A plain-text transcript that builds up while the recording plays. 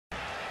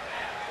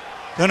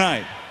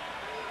Tonight,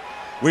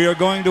 we are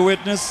going to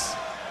witness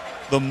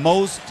the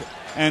most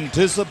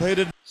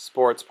anticipated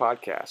sports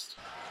podcast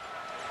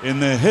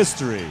in the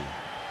history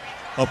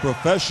of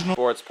professional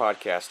sports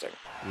podcasting.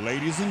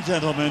 Ladies and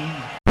gentlemen.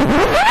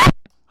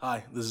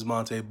 Hi, this is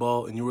Monte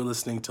Ball, and you are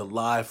listening to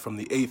Live from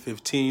the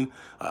 815.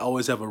 I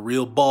always have a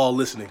real ball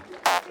listening.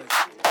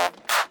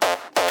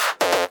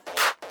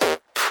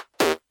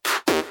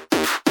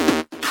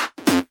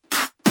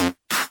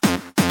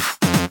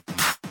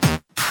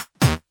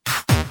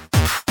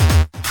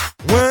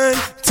 One,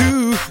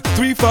 two,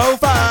 three, four,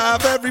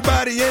 five.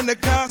 Everybody in the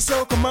car,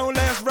 so come on,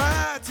 let's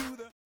ride to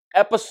the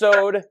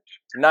Episode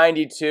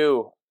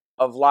 92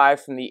 of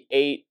Live from the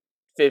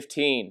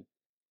 815.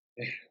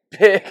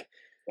 Big.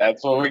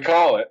 That's what we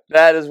call it.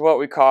 That is what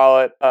we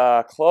call it.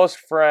 Close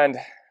friend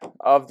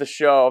of the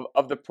show,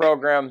 of the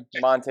program,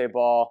 Monte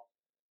Ball,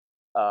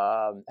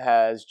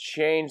 has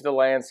changed the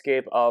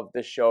landscape of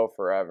the show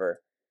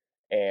forever.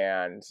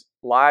 And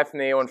Live from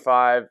the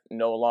 815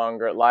 no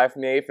longer. Live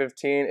from the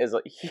 815 is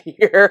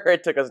here.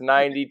 It took us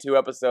 92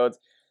 episodes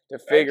to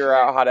figure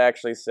out how to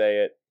actually say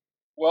it.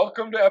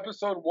 Welcome to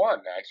episode 1,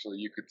 actually,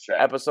 you could say.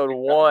 Episode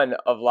 1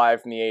 of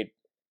Live from the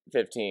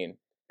 815.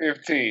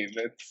 15.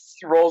 It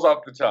rolls off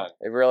the tongue.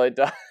 It really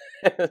does.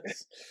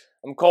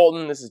 I'm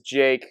Colton. This is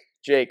Jake.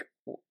 Jake,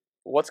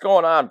 what's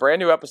going on? Brand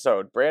new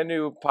episode. Brand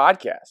new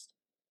podcast.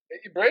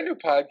 Brand new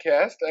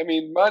podcast. I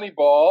mean,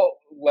 Moneyball,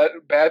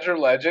 Badger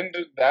legend.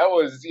 That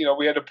was,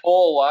 we had to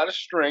pull a lot of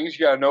strings.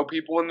 You got to know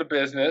people in the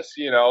business.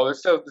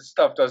 This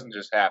stuff doesn't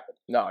just happen.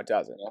 No, it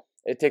doesn't.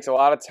 It takes a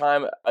lot of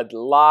time, a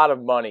lot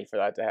of money for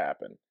that to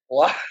happen. A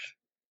lot.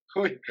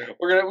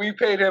 We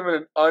paid him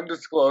an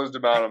undisclosed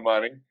amount of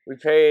money. We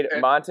paid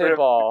Monte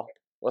Ball,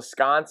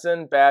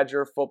 Wisconsin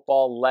Badger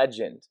football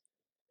legend.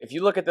 If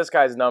you look at this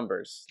guy's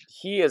numbers,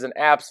 he is an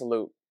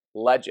absolute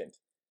legend.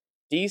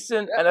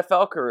 Decent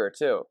NFL career,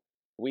 too.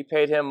 We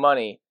paid him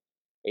money,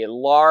 a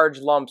large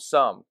lump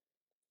sum,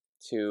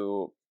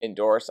 to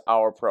endorse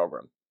our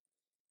program.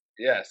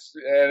 Yes.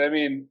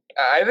 And,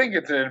 I think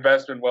it's an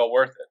investment well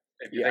worth it,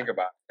 if you think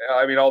about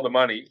it. All the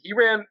money. He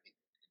ran,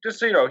 just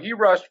so you know, he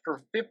rushed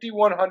for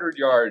 5,100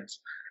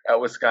 yards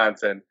at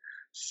Wisconsin,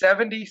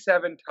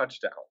 77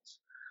 touchdowns,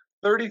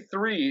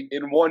 33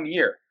 in 1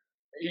 year.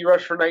 He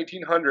rushed for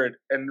 1,900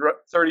 and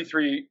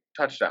 33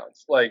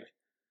 touchdowns.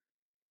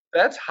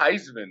 That's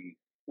Heisman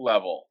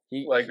level.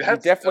 He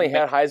definitely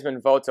had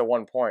Heisman votes at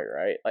one point,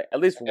 right? At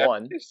least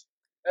one.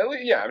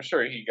 Yeah, I'm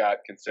sure he got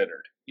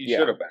considered. He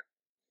should have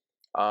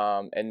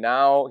been. And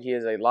now he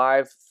is a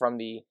Live from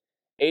the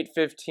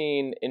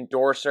 815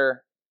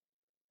 endorser.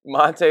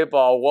 Monte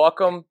Ball,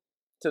 welcome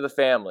to the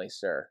family,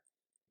 sir.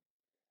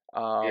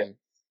 I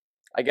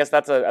guess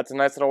that's a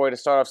nice little way to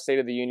start off State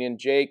of the Union.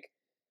 Jake,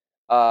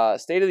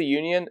 State of the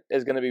Union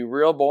is going to be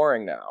real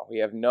boring now. We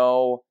have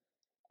no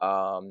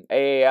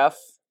AAF.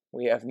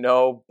 We have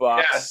no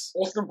Bucks. Yes,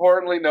 most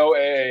importantly, no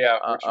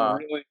AAF, which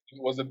really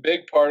was a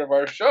big part of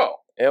our show.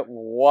 It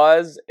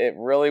was. It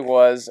really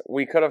was.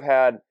 We could have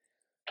had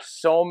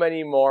so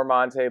many more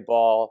Monte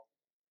Ball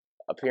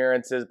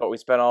appearances, but we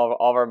spent all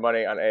of our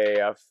money on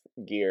AAF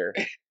gear.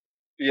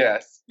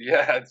 Yes.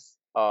 That's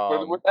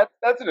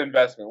an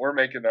investment. We're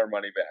making our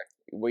money back.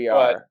 We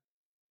are.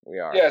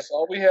 Yes,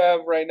 all we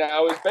have right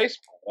now is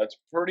baseball. That's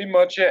pretty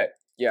much it.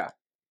 Yeah.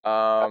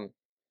 I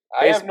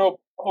have no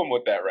problem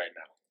with that right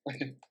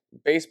now.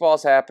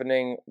 Baseball's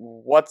happening.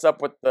 What's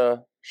up with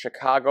the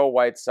Chicago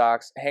White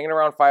Sox? Hanging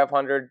around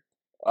 500.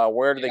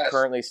 Where do they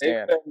currently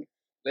stand?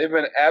 They've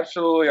been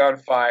absolutely on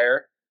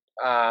fire.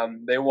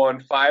 They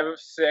won 5 of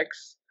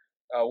 6,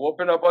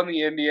 whooping up on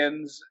the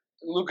Indians.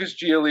 Lucas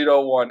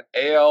Giolito won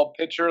AL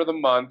Pitcher of the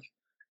Month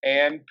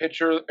and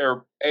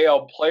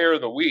AL Player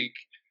of the Week,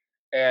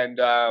 and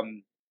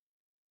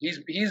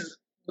he's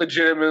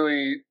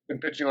legitimately been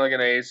pitching like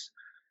an ace.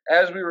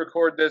 As we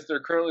record this, they're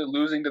currently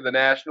losing to the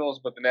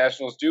Nationals, but the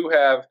Nationals do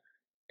have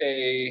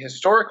a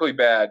historically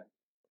bad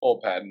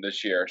bullpen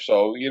this year,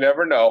 so you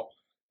never know.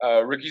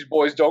 Ricky's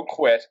boys don't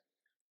quit.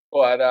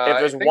 But if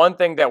there's one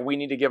thing that we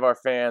need to give our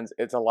fans,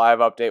 it's a live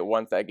update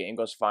once that game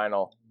goes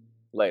final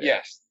later.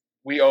 Yes,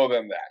 we owe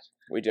them that.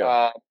 We do.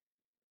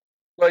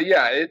 But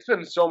yeah, it's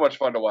been so much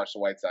fun to watch the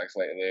White Sox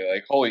lately.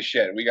 Holy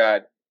shit. We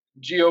got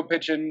Gio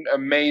pitching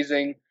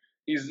amazing.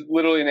 He's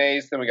literally an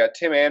ace. Then we got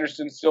Tim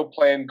Anderson still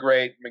playing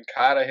great.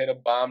 Mancada hit a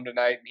bomb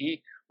tonight. And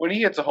when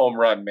he hits a home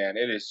run, man,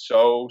 it is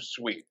so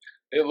sweet.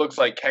 It looks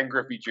like Ken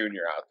Griffey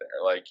Jr. out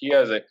there. He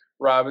has a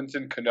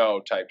Robinson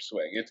Cano type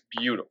swing. It's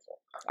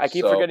beautiful. I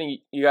keep forgetting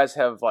you guys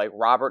have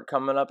Robert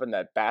coming up and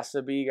that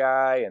Bassaby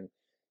guy and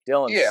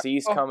Dylan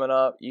Cease coming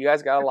up. You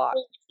guys got a lot.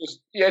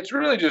 It's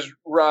really just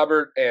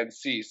Robert and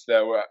Cease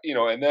that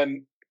and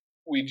then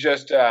we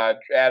just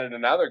added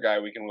another guy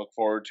we can look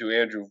forward to,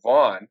 Andrew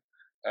Vaughn,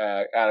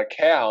 out of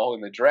Cal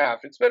in the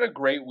draft. It's been a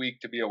great week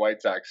to be a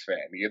White Sox fan.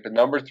 You get the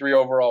number 3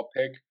 overall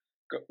pick,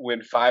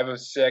 win 5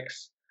 of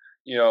 6.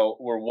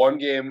 We're 1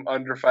 game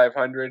under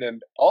 500,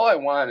 and all I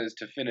want is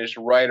to finish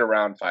right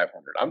around 500.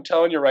 I'm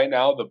telling you right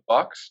now, the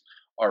Bucks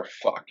are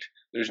fucked.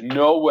 There's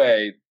no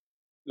way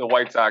the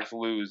White Sox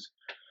lose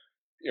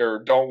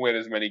or don't win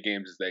as many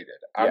games as they did.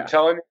 I'm Yeah.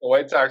 telling you, the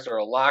White Sox are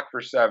a lock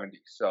for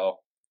 70. So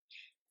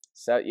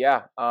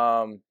yeah,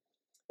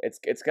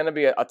 it's going to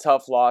be a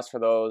tough loss for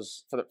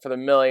the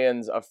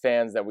millions of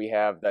fans that we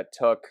have that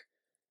took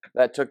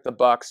the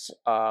Bucks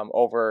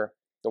over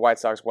the White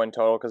Sox win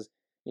total, because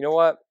you know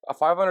what, a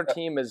 500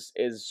 team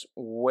is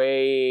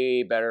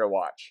way better to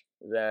watch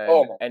than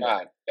oh my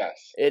God,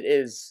 yes. it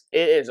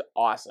is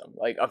awesome.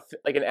 Like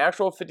an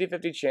actual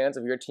 50-50 chance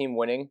of your team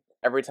winning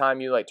every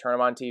time you like turn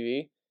them on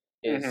TV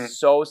is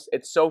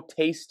it's so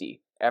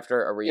tasty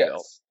after a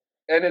rebuild. Yes.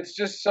 And it's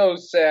just so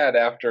sad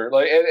after,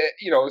 like,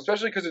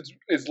 especially because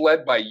it's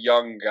led by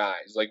young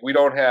guys. Like, we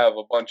don't have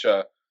a bunch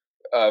of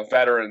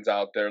veterans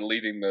out there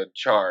leading the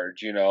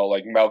charge,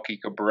 like Melky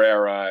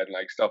Cabrera and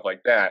like stuff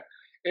like that.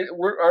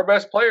 Our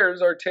best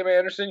players are Tim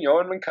Anderson,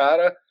 Yohan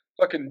Moncada,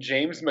 fucking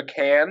James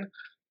McCann,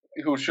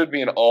 who should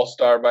be an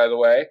all-star, by the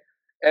way.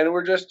 And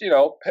we're just,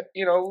 the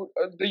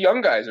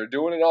young guys are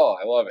doing it all.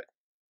 I love it.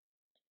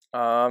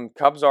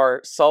 Cubs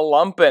are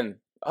slumping.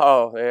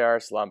 Oh, they are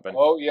slumping.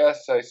 Oh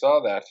yes, I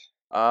saw that.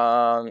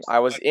 I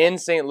was in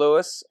St.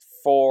 Louis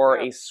for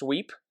a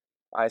sweep.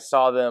 I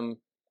saw them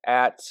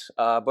at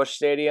Busch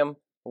Stadium.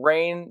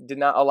 Rain did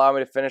not allow me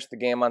to finish the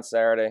game on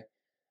Saturday.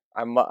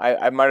 I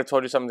might have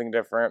told you something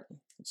different.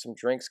 Some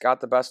drinks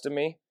got the best of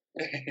me.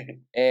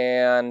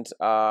 And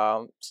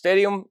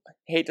stadium,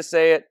 hate to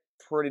say it,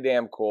 pretty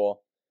damn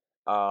cool.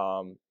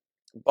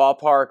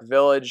 Ballpark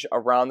Village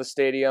around the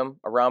stadium,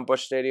 around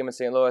Busch Stadium in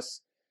St.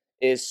 Louis,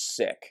 is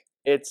sick.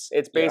 It's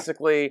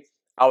basically,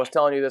 I was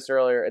telling you this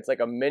earlier, it's like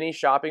a mini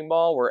shopping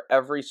mall where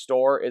every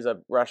store is a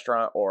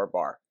restaurant or a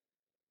bar.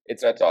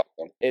 That's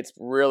awesome. It's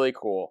really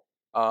cool.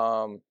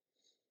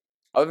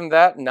 Other than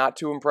that, not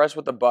too impressed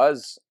with the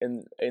buzz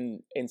in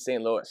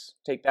St. Louis.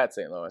 Take that,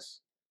 St. Louis.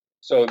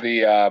 So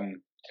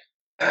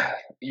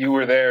you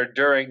were there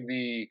during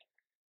the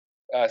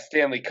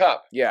Stanley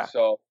Cup. Yeah.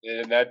 So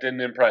that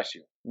didn't impress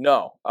you.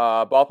 No.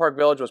 Ballpark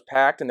Village was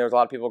packed, and there was a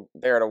lot of people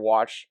there to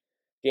watch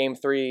Game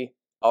 3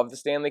 of the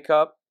Stanley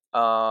Cup.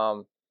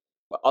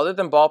 But other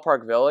than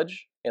Ballpark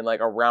Village and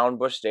like around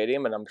Busch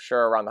Stadium, and I'm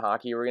sure around the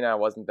hockey arena, I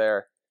wasn't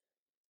there.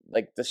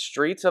 Like the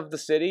streets of the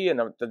city and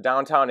the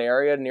downtown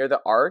area near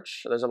the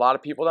Arch, there's a lot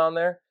of people down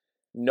there.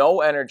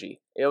 No energy.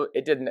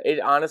 It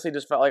honestly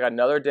just felt like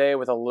another day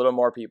with a little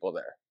more people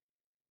there.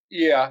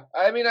 Yeah,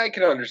 I mean, I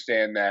can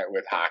understand that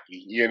with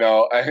hockey.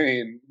 I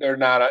mean,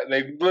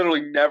 they've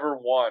literally never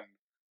won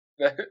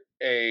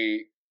a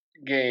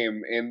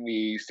game in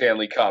the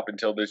Stanley Cup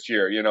until this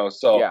year.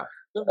 So yeah.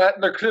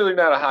 They're clearly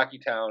not a hockey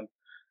town.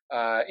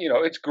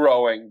 It's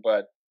growing,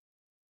 but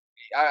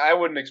I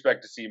wouldn't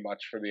expect to see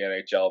much for the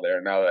NHL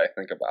there. Now that I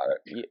think about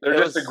it, they're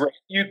just a great.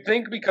 You'd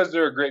think because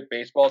they're a great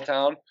baseball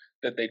town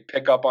that they'd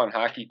pick up on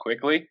hockey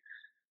quickly,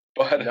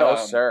 but no,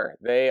 sir.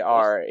 They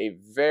are a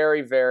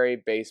very,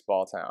 very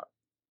baseball town.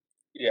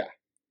 Yeah,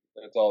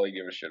 that's all they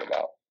give a shit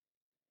about.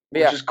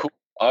 Which is cool.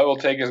 I will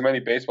take as many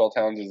baseball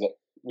towns as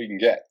we can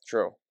get.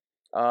 True.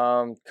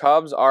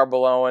 Cubs are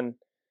blowing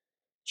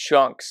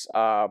chunks,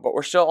 but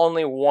we're still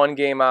only one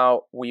game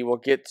out. We will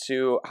get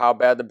to how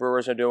bad the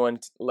Brewers are doing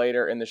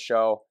later in the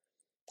show.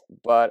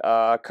 But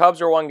Cubs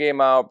are one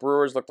game out.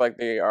 Brewers look like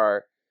they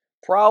are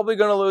probably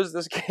going to lose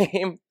this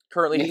game.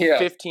 Currently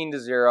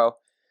 15-0.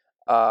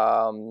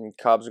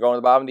 Cubs are going to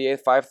the bottom of the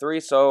 8th,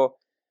 5-3. So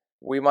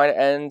you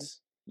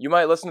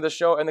might listen to the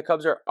show, and the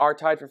Cubs are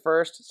tied for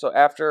first. So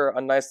after a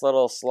nice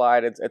little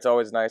slide, it's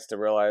always nice to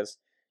realize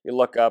you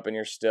look up and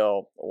you're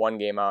still one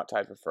game out,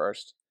 tied for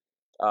first.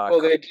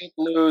 They did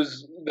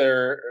lose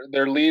their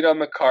lead on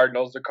the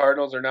Cardinals. The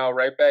Cardinals are now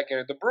right back in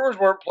it. The Brewers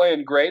weren't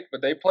playing great,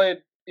 but they played.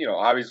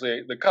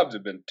 Obviously the Cubs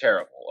have been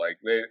terrible.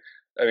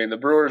 The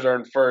Brewers are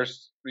in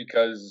first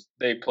because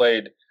they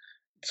played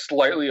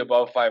slightly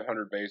above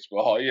 500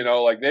 baseball.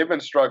 They've been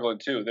struggling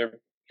too.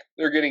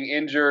 They're getting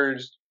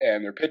injured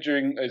and their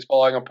pitching is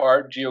falling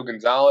apart. Gio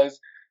Gonzalez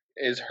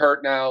is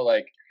hurt now.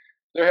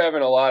 They're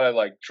having a lot of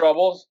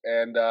troubles,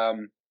 and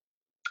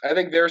I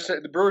think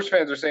the Brewers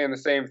fans are saying the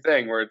same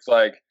thing, where it's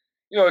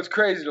it's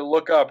crazy to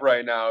look up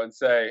right now and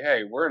say,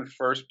 hey, we're in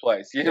first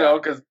place,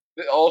 because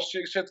all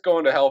shit's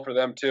going to hell for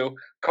them too.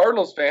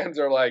 Cardinals fans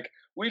are like,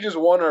 we just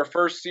won our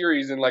first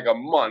series in a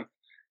month.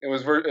 It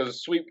was a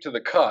sweep to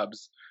the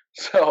Cubs.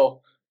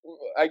 So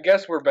I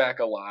guess we're back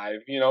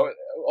alive.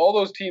 All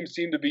those teams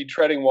seem to be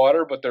treading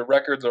water, but their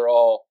records are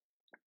all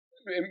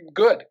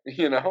good,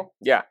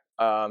 Yeah.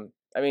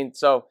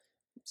 So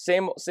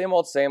same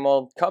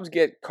old. Cubs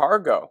get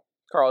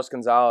Carlos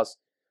Gonzalez.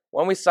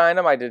 When we signed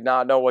him, I did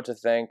not know what to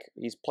think.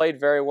 He's played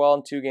very well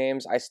in 2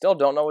 games. I still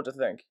don't know what to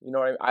think. You know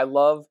what I mean? I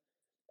love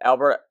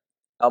Albert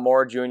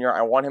Almora Jr.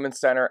 I want him in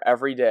center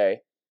every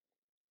day.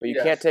 But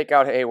you can't take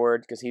out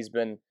Hayward because he's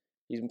been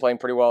playing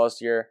pretty well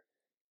this year.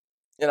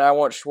 And I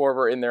want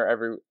Schwarber in there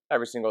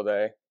every single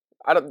day.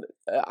 I don't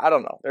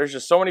know. There's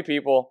just so many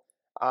people.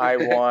 I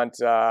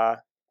want I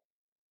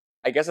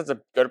guess it's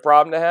a good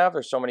problem to have.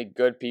 There's so many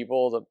good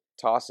people to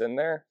toss in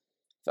there.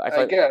 So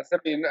I guess. I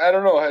mean, I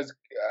don't know.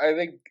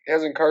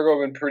 Hasn't Cargo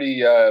been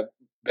pretty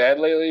bad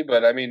lately,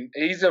 but I mean,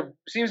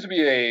 seems to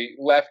be a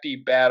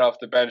lefty bat off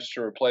the bench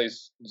to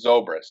replace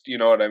Zobrist. You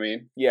know what I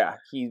mean? Yeah,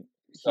 he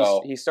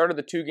started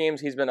the 2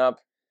 games he's been up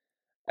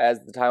as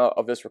the time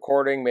of this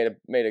recording.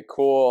 Made a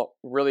cool,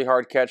 really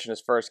hard catch in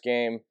his first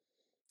game.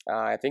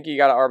 I think he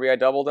got an RBI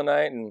double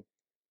tonight, and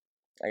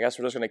I guess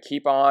we're just going to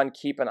keep on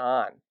keeping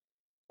on.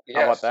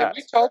 How about that? Have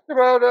we talked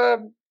about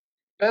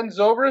Ben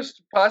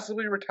Zobrist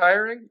possibly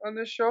retiring on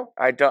this show?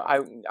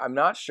 I'm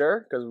not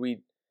sure because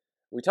we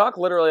talk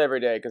literally every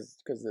day because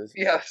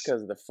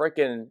of the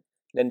freaking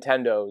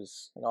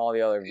Nintendos and all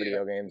the other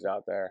video games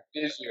out there.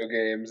 Video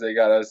games they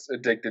got us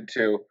addicted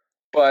to.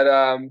 But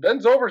Ben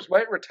Zobrist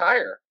might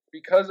retire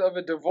because of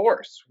a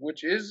divorce,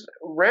 which is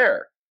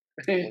rare.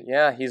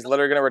 Yeah, he's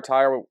literally going to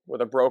retire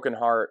with a broken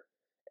heart.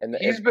 And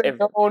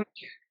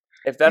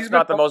if that's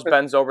not the most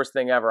Ben Zobrist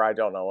thing ever, I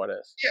don't know what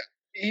is. Yeah,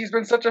 he's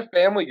been such a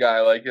family guy,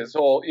 like his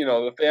whole,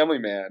 the family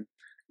man,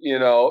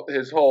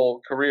 his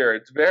whole career.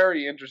 It's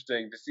very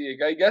interesting to see.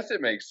 I guess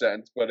it makes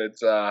sense, but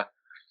it's.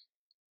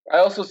 I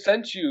also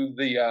sent you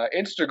the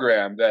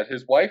Instagram that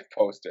his wife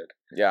posted.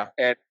 Yeah,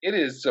 and it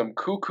is some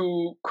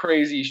cuckoo,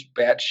 crazy,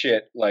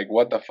 batshit. Like,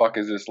 what the fuck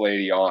is this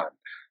lady on?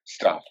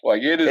 Stuff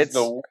like it is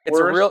the worst.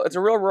 It's a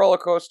real roller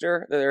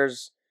coaster.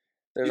 There's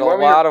a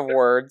lot of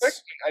words.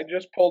 I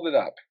just pulled it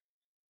up.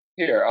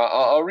 Here,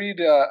 I'll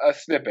read a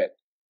snippet.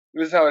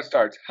 This is how it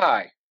starts.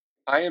 Hi,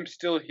 I am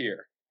still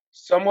here.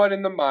 Somewhat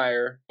in the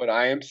mire, but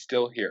I am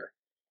still here.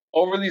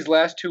 Over these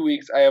last 2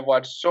 weeks, I have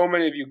watched so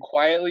many of you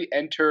quietly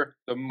enter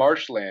the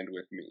marshland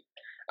with me.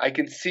 I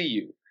can see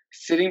you,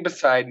 sitting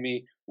beside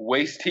me,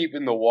 waist deep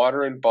in the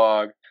water and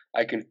bog.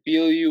 I can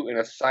feel you in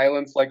a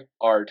silence like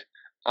art,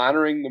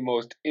 honoring the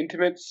most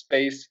intimate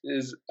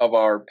spaces of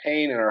our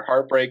pain and our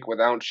heartbreak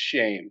without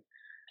shame.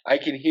 I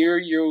can hear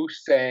you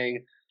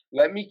saying,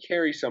 let me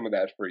carry some of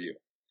that for you.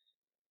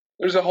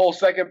 There's a whole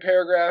second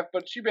paragraph,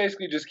 but she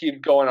basically just keeps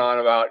going on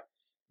about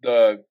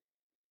the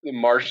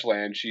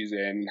marshland she's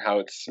in, how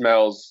it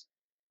smells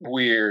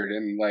weird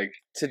and like.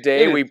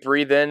 Today we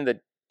breathe in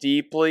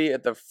deeply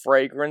at the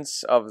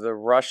fragrance of the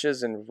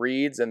rushes and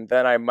reeds, and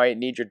then I might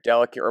need your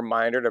delicate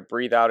reminder to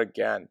breathe out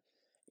again.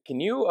 Can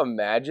you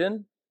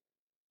imagine?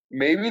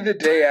 Maybe the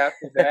day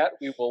after that,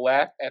 we will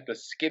laugh at the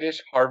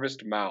skittish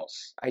harvest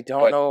mouse. I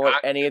don't know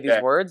what any of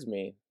these words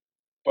mean.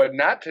 But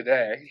not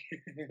today.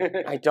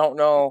 I don't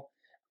know.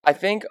 I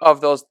think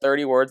of those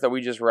 30 words that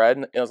we just read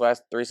in those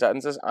last 3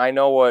 sentences, I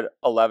know what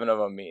 11 of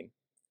them mean.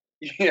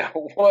 Yeah,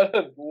 what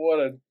a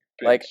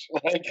bitch.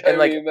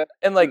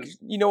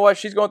 You know what?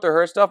 She's going through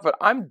her stuff, but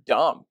I'm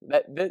dumb.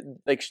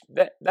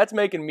 That's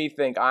making me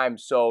think I'm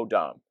so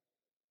dumb.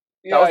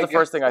 Yeah, that was the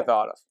first thing I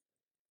thought of.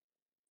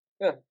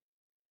 Yeah.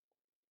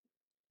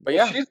 But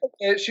yeah,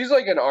 she's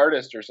like an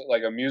artist or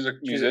like a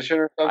musician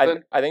or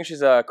something. I think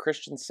she's a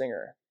Christian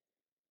singer.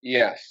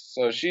 Yes,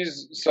 so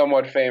she's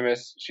somewhat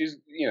famous. She's,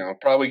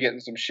 probably getting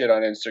some shit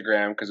on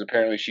Instagram because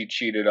apparently she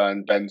cheated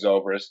on Ben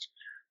Zobrist.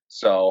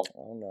 So,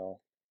 oh no,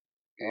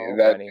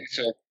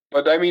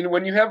 but I mean,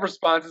 when you have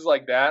responses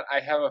like that,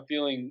 I have a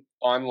feeling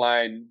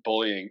online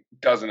bullying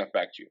doesn't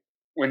affect you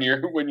when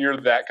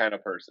you're that kind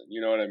of person.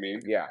 You know what I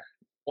mean? Yeah.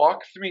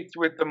 Walk me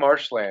through the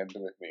marshland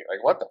with me.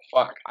 Like, what the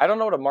fuck? I don't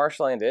know what a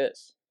marshland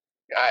is.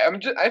 I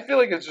feel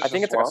like it's just. I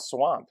think it's like a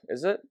swamp.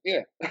 Is it?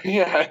 Yeah,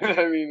 yeah.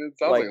 I mean, it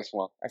sounds like a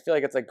swamp. I feel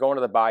like it's like going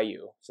to the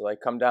bayou. So like,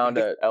 come down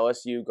to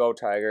LSU, go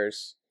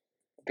Tigers.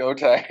 Go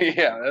Tigers.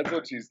 Yeah,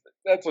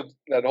 that's what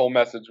that whole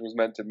message was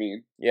meant to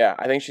mean. Yeah,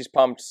 I think she's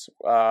pumped.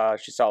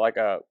 She saw like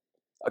a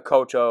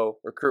Coach O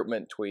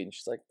recruitment tweet, and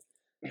she's like,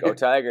 "Go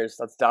Tigers!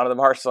 Let's down to the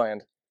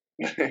marshland."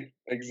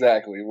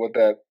 Exactly.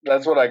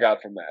 That's what I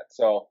got from that.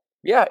 So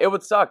yeah, it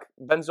would suck.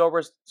 Ben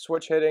Zobrist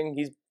switch hitting.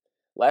 He's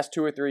last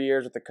 2 or 3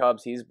 years with the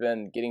Cubs, he's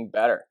been getting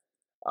better.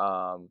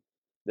 I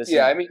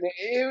mean,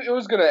 it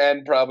was going to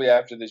end probably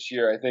after this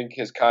year. I think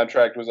his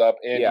contract was up,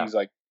 and he's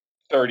like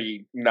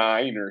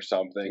 39 or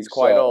something. He's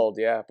quite old,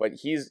 yeah. But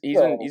he's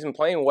been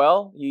playing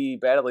well. He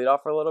batted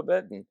leadoff for a little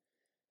bit, and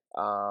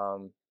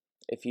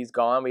if he's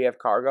gone, we have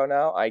Cargo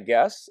now, I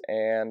guess.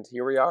 And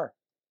here we are.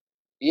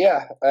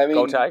 Yeah, I mean,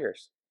 go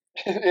Tigers.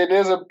 He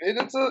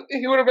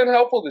would have been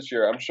helpful this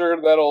year. I'm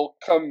sure that'll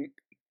come,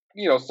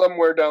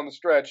 somewhere down the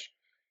stretch.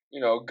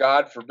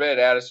 God forbid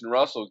Addison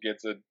Russell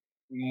gets a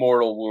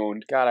mortal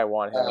wound. God, I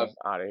want him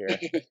out of here.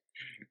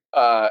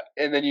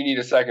 And then you need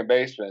a second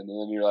baseman, and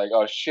then you're like,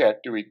 oh shit,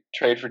 do we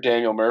trade for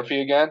Daniel Murphy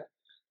again,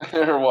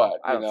 or what?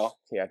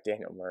 Yeah,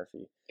 Daniel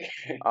Murphy.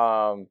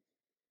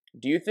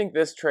 Do you think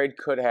this trade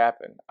could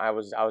happen? I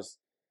was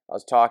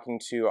talking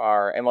to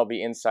our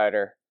MLB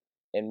insider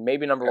and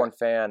maybe number one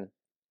fan,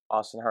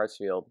 Austin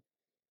Hartsfield.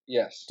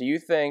 Yes. Do you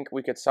think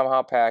we could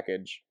somehow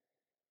package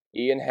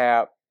Ian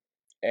Happ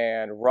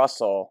and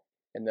Russell,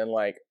 and then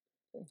like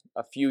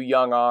a few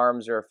young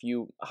arms or a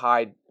few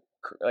high,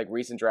 like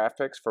recent draft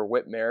picks for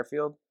Whit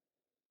Merrifield?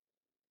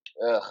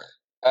 Ugh.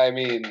 I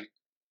mean,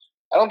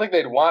 I don't think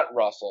they'd want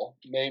Russell.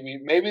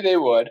 Maybe they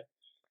would,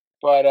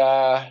 but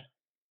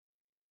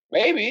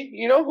maybe.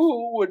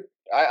 Who would?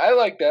 I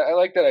like that. I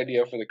like that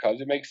idea for the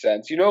Cubs. It makes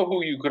sense. You know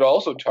who you could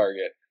also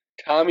target?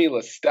 Tommy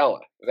LaStella.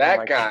 That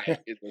my guy God.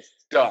 is a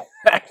stud.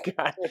 That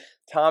guy,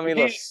 Tommy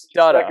He's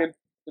LaStutta. like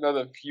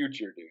the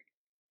future, dude.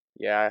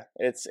 Yeah,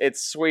 it's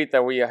sweet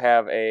that we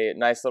have a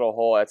nice little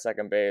hole at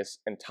second base,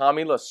 and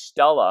Tommy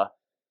LaStella,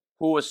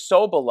 who was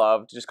so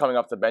beloved just coming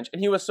off the bench,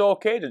 and he was so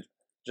okay to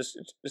just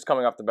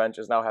coming off the bench,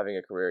 is now having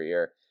a career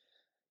year.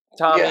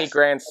 Tommy Yes.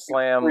 Grand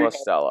Slam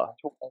LaStella.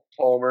 12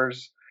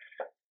 homers,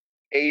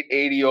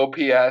 880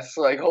 OPS.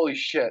 Like, holy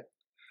shit.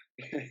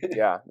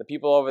 Yeah, the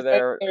people over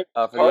there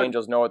for the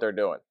Angels know what they're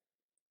doing.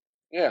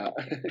 Yeah.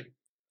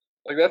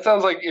 Like, that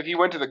sounds like if he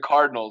went to the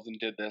Cardinals and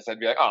did this, I'd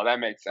be like, oh, that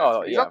makes sense.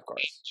 Oh, yeah, of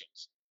course.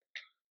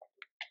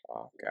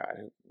 Oh,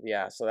 God.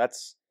 Yeah, so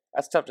that's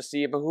tough to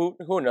see, but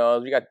who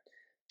knows? We got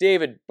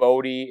David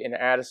Bodie and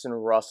Addison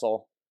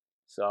Russell,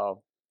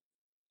 so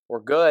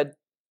we're good.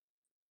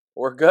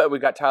 We're good. We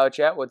got Tyler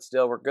Chatwood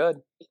still. We're good.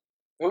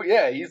 Oh,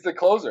 yeah, he's the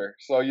closer,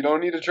 so you don't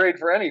need to trade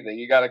for anything.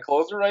 You got a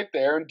closer right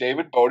there, and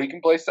David Bodie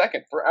can play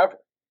second forever.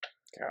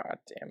 God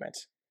damn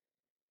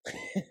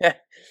it.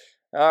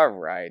 All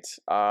right.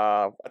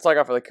 That's all I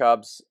got for the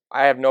Cubs.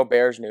 I have no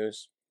Bears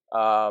news.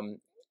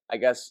 I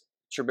guess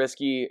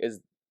Trubisky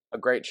is a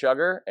great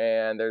chugger,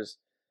 and there's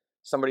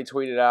somebody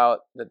tweeted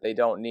out that they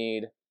don't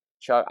need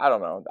chug. I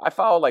don't know. I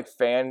follow like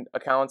fan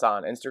accounts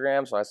on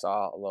Instagram, so I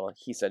saw a little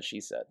he said, she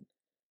said.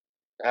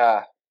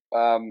 Yeah,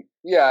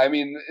 I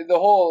mean, the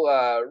whole,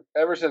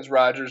 ever since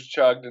Rodgers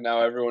chugged and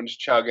now everyone's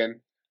chugging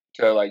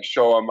to, like,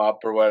 show him up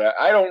or what,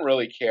 I don't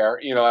really care.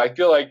 You know, I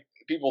feel like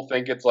people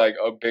think it's, like,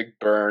 a big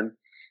burn.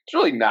 It's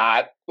really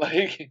not.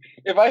 Like,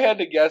 if I had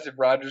to guess if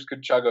Rodgers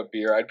could chug a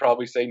beer, I'd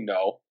probably say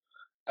no.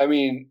 I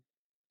mean,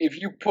 if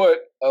you put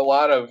a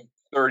lot of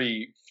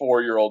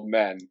 34-year-old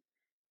men,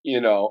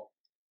 you know,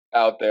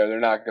 out there, they're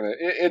not gonna.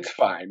 It's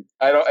fine.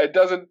 It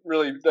doesn't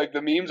really like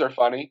the memes are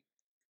funny.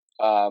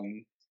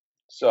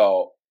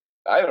 So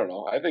I don't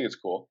know. I think it's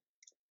cool.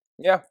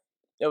 Yeah,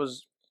 it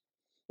was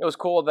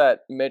cool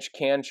that Mitch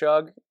can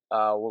chug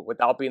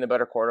without being the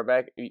better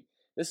quarterback.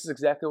 This is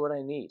exactly what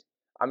I need.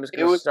 I'm just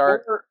gonna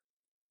start.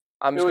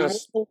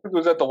 It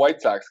was at the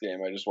White Sox game.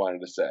 I just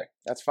wanted to say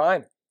that's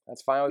fine.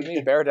 That's fine with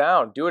me. Bear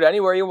down. Do it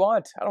anywhere you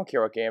want. I don't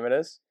care what game it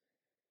is.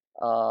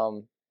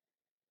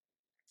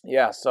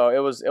 Yeah. So it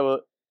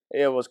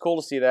was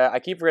cool to see that. I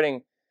keep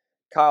forgetting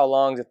Kyle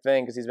Long's a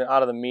thing because he's been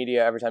out of the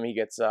media every time he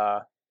gets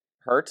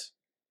hurt,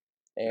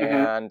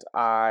 and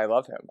I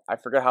love him. I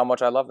forget how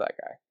much I love that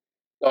guy.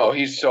 Oh,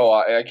 he's so.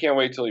 I can't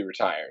wait till he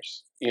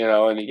retires. You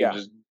know, and he can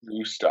just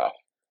do stuff.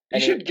 He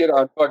should get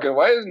on fucking.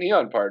 Why isn't he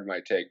on Pardon My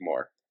Take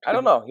more? I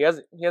don't know. He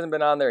hasn't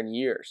been on there in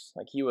years.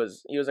 Like he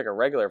was like a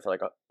regular for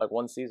like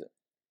one season.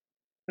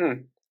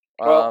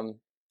 Well,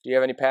 do you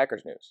have any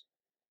Packers news?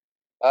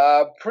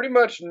 Pretty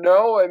much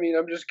no. I mean,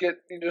 I'm just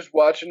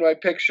watching my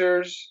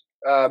pictures.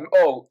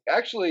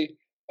 Actually,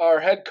 our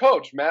head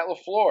coach Matt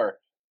LaFleur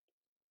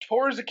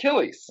tore his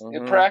Achilles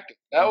in practice.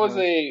 That was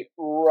a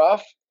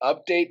rough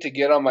update to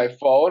get on my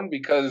phone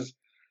because,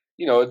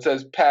 you know, it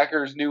says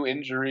Packers new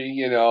injury.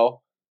 You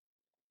know,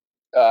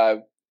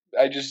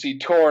 I just see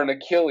torn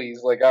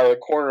Achilles like out of the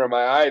corner of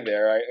my eye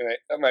there.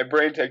 My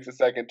brain takes a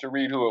second to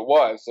read who it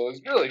was, so it's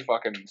really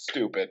fucking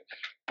stupid.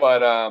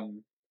 But I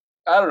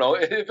don't know.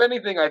 If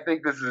anything, I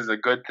think this is a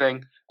good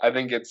thing. I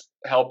think it's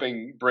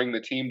helping bring the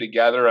team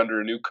together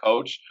under a new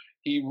coach.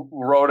 He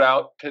rode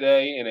out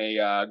today in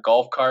a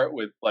golf cart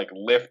with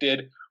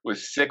lifted with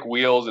sick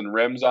wheels and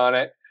rims on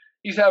it.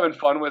 He's having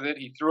fun with it.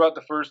 He threw out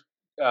the first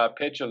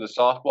pitch of the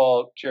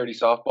charity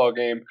softball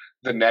game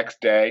the next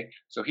day,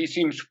 so he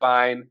seems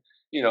fine.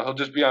 You know, he'll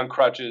just be on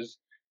crutches.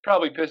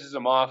 Probably pisses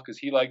him off because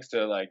he likes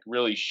to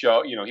really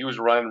show. You know, he was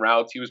running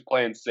routes. He was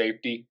playing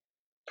safety,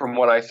 from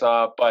what I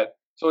saw. But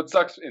so it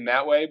sucks in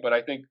that way. But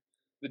I think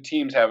the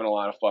team's having a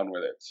lot of fun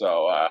with it.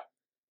 So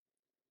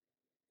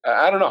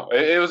I don't know.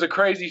 It was a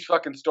crazy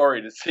fucking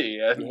story to see.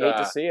 And, you hate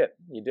to see it.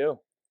 You do.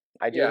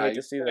 I do hate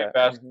to see that.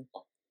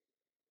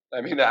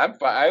 I mean, I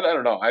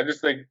don't know. I just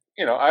think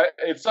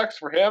it sucks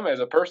for him as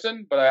a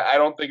person, but I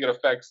don't think it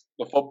affects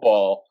the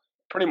football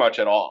pretty much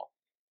at all.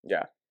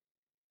 Yeah.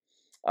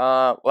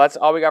 Well, that's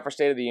all we got for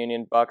State of the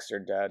Union. Bucks are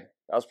dead.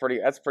 That's pretty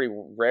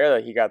rare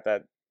that he got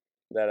that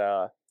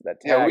tag.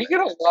 Yeah, we get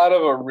a lot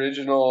of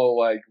original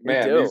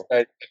these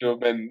guys who have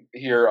been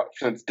here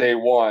since day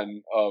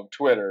one of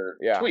Twitter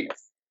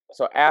tweets.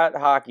 So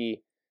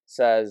 @hockey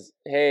says,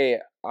 "Hey,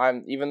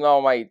 even though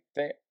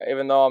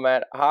I'm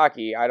at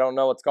hockey, I don't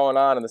know what's going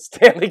on in the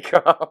Stanley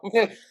Cup.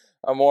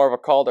 I'm more of a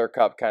Calder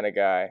Cup kind of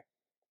guy.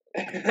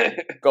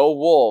 Go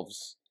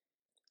Wolves."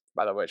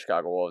 By the way,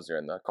 Chicago Wolves are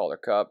in the Calder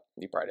Cup.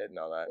 You probably didn't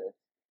know that.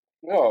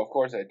 No, of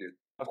course I did.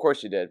 Of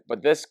course you did.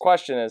 But this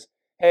question is,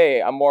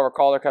 hey, I'm more of a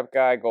Calder Cup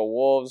guy. Go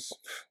Wolves.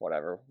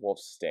 Whatever.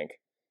 Wolves stink.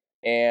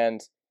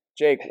 And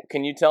Jake,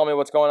 can you tell me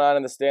what's going on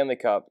in the Stanley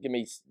Cup? Give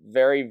me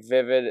very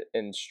vivid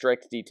and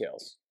strict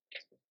details.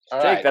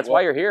 Jake, that's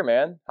why you're here,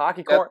 man.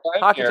 Hockey talk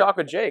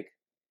with Jake.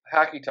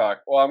 Hockey talk.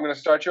 Well, I'm going to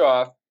start you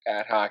off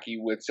at hockey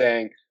with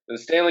saying the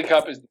Stanley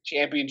Cup is the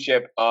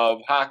championship of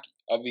hockey,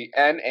 of the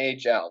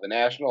NHL, the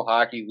National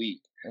Hockey League.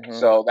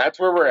 So that's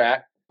where we're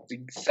at.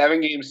 It's a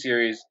 7-game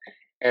series.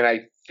 and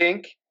I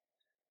think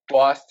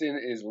Boston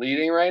is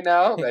leading right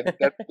now. That's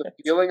the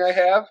feeling I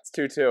have. It's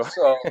 2-2.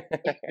 So,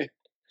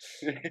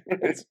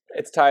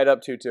 It's tied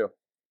up 2-2.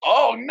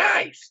 oh,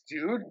 nice,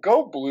 dude.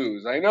 Go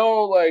Blues. I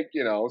know, like,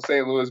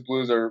 St. Louis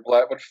Blues are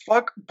black, but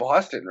fuck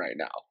Boston right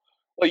now.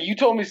 Like, you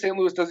told me St.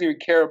 Louis doesn't even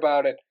care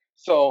about it,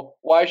 so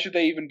why should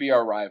they even be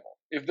our rival?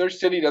 If their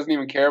city doesn't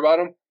even care about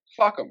them,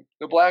 fuck them.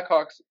 The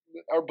Blackhawks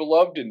are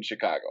beloved in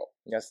Chicago.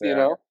 Yes, they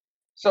are.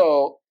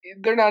 So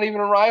they're not even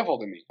a rival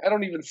to me. I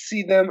don't even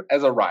see them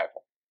as a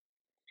rival.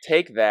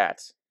 Take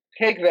that.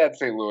 Take that,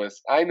 St.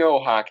 Louis. I know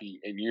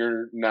hockey, and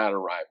you're not a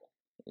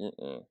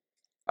rival.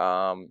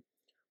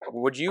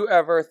 Would you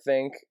ever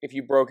think if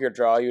you broke your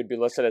jaw, you would be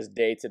listed as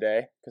day to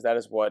day? Because that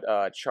is what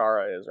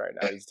Chara is right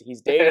now.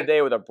 He's day to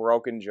day with a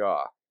broken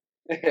jaw.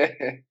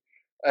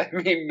 I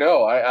mean,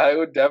 no, I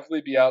would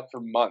definitely be out for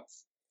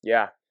months.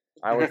 Yeah,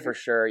 I would for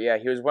sure. Yeah,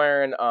 he was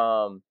wearing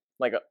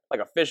like a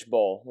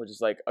fishbowl, which is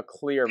like a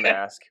clear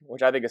mask,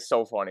 which I think is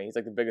so funny. He's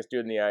like the biggest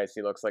dude in the ice.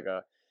 He looks like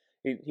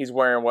he's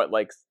wearing what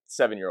like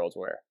 7-year-olds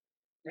wear.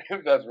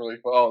 That's really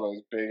fun. Oh,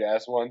 those big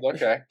ass ones.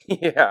 Okay.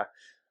 Yeah.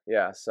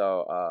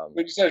 So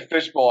when you said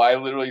fishbowl, I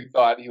literally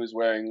thought he was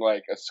wearing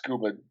like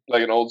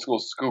an old school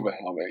scuba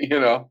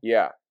helmet.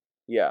 Yeah,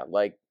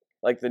 like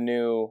the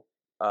new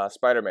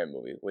Spider-Man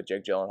movie with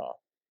Jake Gyllenhaal.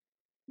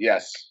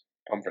 Yes,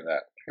 I'm for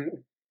that.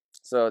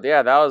 So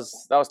yeah, that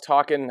was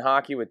talking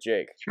hockey with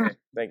Jake.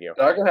 Thank you.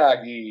 Talking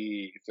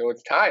hockey. So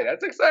it's tied.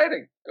 That's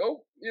exciting.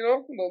 Go.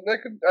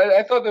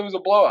 I thought there was a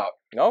blowout.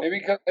 No,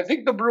 maybe I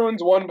think the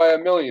Bruins won by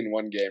 1 million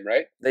one game,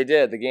 right? They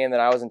did. The game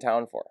that I was in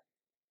town for.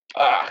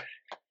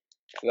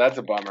 So that's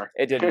a bummer.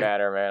 It didn't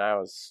matter, man. I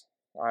was.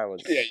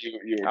 Yeah,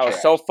 you were. I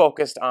was so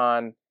focused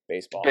on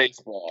baseball.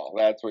 Baseball.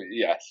 That's what.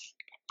 Yes.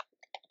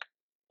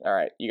 All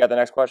right. You got the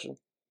next question?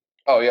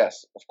 Oh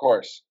yes, of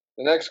course.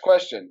 The next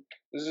question.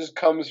 This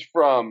comes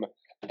from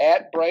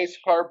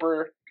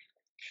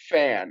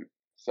 @BryceHarperFan.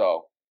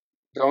 So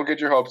don't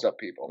get your hopes up,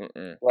 people.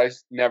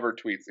 Bryce never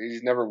tweets.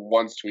 He's never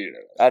once tweeted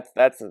at us.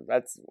 That's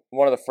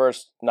one of the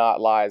first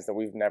not lies that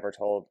we've never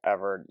told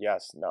ever.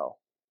 Yes, no.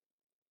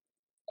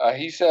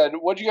 He said,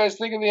 "What do you guys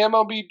think of the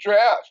MLB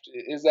draft?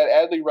 Is that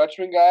Adley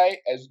Rutschman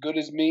guy as good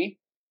as me?"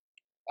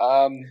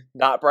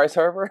 Not Bryce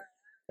Harper.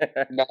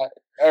 Not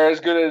or as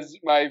good as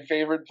my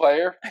favorite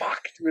player.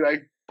 Fuck, dude,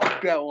 I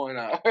fucked that one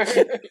up.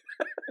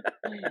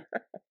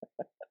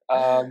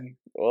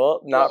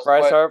 Well, not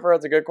Bryce Harper.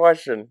 That's a good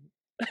question.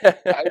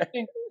 I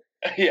think,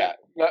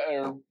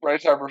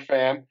 Bryce Harper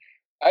fan.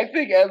 I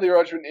think Adley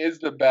Rutschman is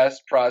the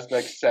best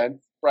prospect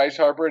since Bryce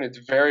Harper, and it's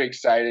very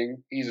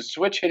exciting. He's a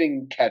switch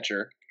hitting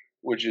catcher,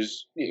 which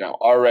is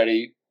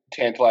already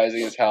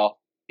tantalizing as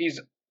hell. He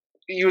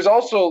was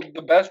also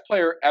the best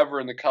player ever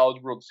in the College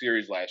World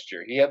Series last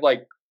year. He had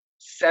like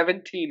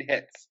 17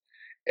 hits,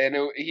 and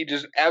he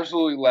just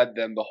absolutely led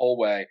them the whole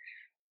way.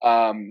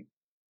 Then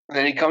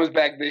he comes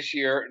back this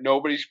year.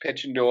 Nobody's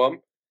pitching to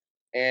him,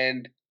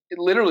 and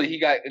literally he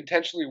got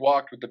intentionally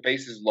walked with the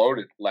bases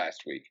loaded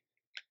last week.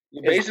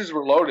 The bases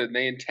were loaded, and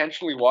they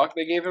intentionally walked.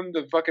 They gave him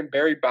the fucking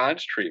Barry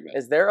Bonds treatment.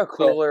 Is there a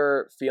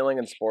cooler feeling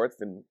in sports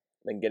than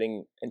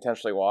getting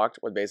intentionally walked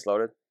with base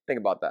loaded?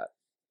 Think about that.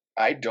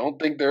 I don't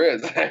think there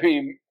is. I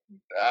mean,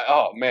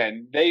 oh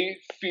man, they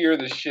fear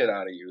the shit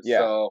out of you. Yeah.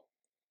 So,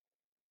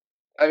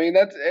 I mean,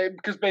 that's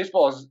because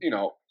baseball is,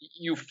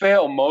 you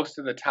fail most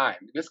of the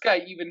time. This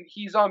guy,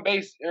 he's on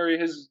base, or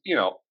his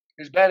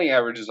batting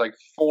average is like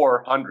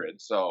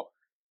 400. So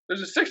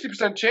there's a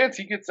 60% chance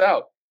he gets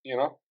out,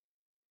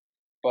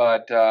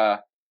 But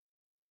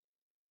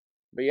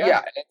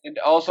yeah. And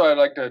also I'd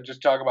like to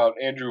just talk about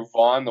Andrew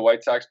Vaughn, the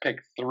White Sox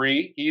pick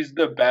 3. He's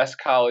the best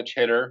college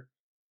hitter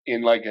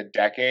in like a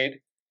decade.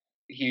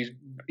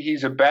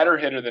 He's a better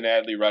hitter than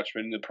Adley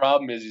Rutschman. The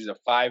problem is he's a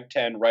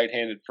 5'10"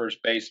 right-handed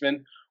first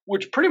baseman,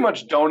 which pretty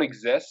much don't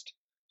exist.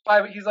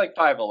 He's like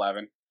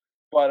 5'11",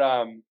 but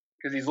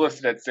because he's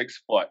listed at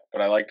 6 foot,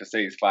 but I like to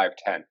say he's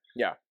 5'10".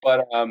 Yeah.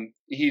 But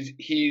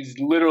he's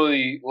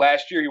literally,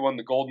 last year he won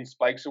the Golden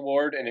Spikes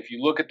Award, and if you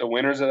look at the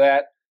winners of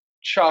that,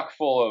 chock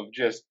full of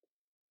just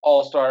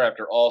all-star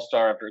after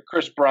all-star after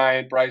Chris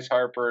Bryant, Bryce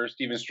Harper,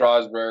 Steven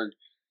Strasburg,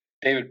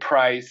 David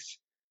Price.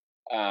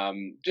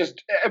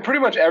 Just pretty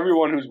much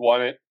everyone who's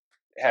won it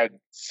had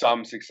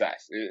some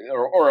success,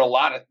 or a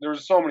lot of.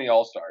 There's so many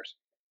all-stars,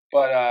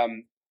 but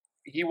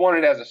he won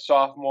it as a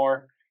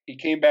sophomore. He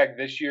came back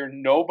this year.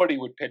 Nobody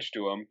would pitch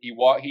to him. He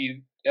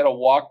had a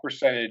walk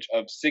percentage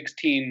of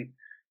 16%,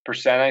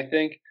 I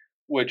think,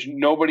 which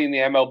nobody in the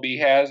MLB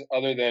has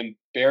other than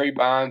Barry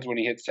Bonds when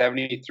he hit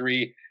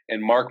 73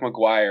 and Mark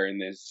McGwire in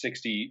his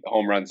 60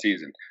 home run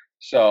season.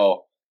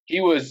 So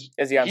he was.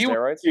 Is he on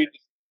steroids?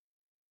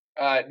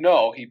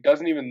 No, he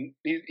doesn't even.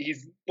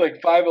 He's like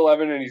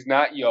 5'11" and he's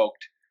not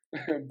yoked,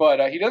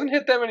 but he doesn't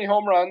hit that many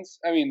home runs.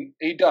 I mean,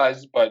 he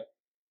does, but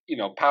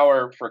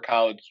power for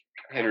college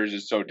hitters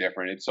is so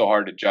different. It's so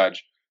hard to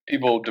judge.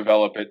 People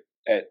develop it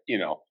at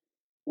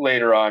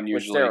later on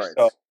usually.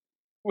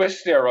 With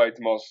steroids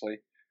mostly,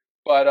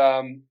 but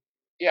I'm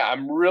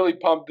really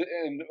pumped.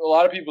 And a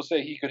lot of people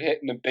say he could hit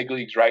in the big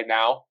leagues right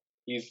now.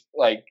 He's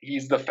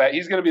he's going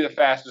to be the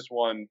fastest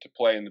one to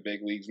play in the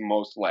big leagues,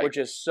 most likely. Which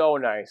is so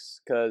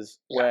nice because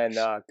when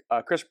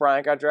Chris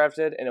Bryant got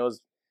drafted, and it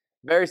was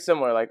very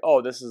similar, like,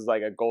 oh, this is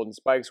like a Golden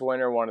Spikes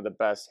winner, one of the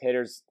best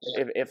hitters,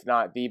 if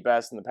not the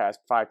best in the past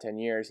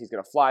 5-10 years. He's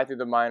going to fly through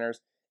the minors.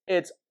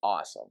 It's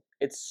awesome.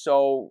 It's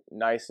so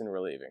nice and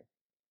relieving.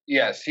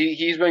 Yes,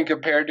 he's been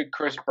compared to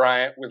Chris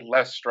Bryant with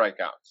less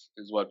strikeouts,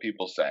 is what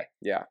people say.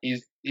 Yeah.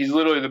 He's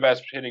literally the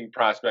best hitting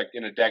prospect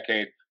in a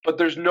decade, but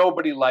there's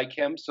nobody like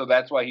him, so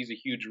that's why he's a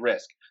huge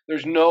risk.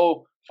 There's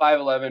no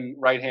 5'11"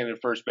 right-handed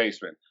first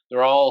baseman.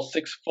 They're all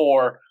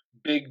 6'4",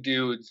 big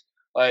dudes.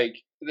 Like,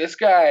 this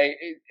guy,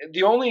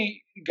 the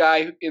only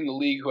guy in the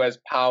league who has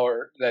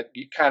power that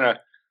kind of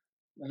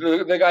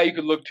the guy you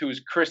could look to is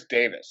Chris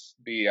Davis,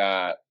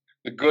 the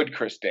good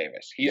Chris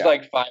Davis. He's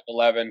like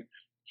 5'11",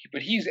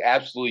 but he's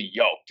absolutely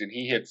yoked, and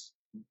he hits.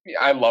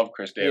 I love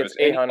Chris Davis.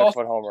 He hits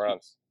 800-foot home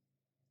runs.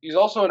 He's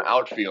also an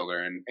outfielder,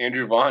 and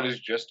Andrew Vaughn is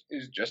just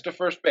a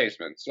first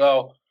baseman.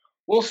 So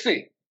we'll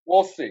see.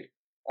 We'll see.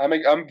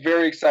 I'm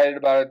very excited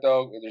about it,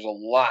 though. There's a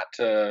lot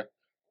to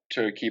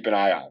keep an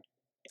eye on.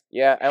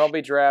 Yeah,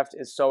 MLB draft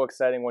is so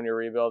exciting when you're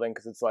rebuilding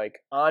because it's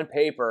like on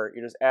paper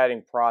you're just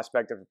adding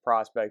prospect after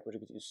prospect, which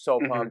gets you so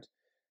pumped.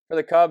 For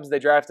the Cubs, they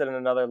drafted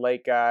another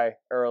late guy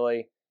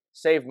early,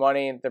 save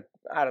money.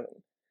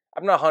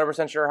 I'm not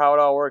 100% sure how it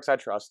all works. I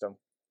trust them.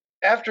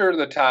 After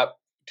the top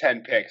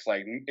 10 picks,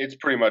 like, it's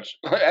pretty much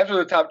after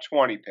the top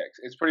 20 picks,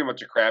 it's pretty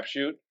much a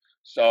crapshoot.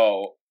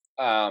 So,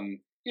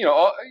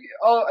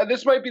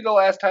 this might be the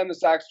last time the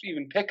Sox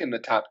even pick in the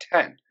top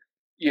 10,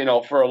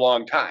 for a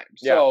long time.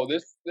 So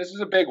this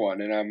is a big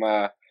one, and I'm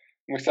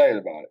excited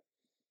about it.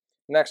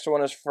 Next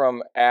one is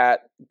from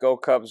at Go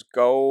Cubs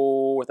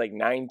Go with like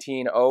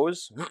 19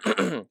 O's.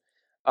 Hey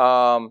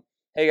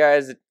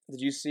guys, did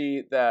you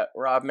see that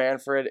Rob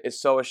Manfred is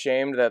so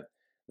ashamed that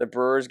the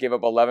Brewers gave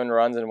up 11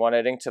 runs in one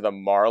inning to the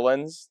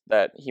Marlins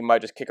that he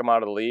might just kick them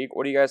out of the league?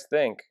 What do you guys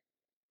think?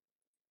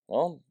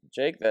 Well,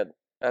 Jake,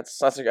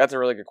 that's a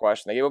really good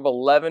question. They gave up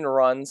 11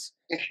 runs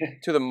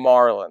to the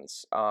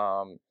Marlins.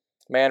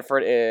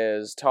 Manfred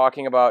is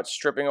talking about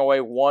stripping away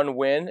one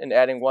win and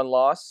adding one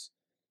loss,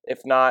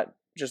 if not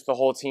just the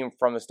whole team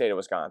from the state of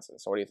Wisconsin.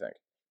 So what do you think?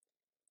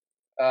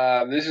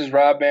 This is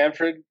Rob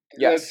Manfred.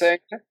 Yes. Saying,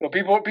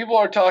 people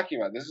are talking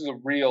about this is a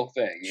real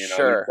thing.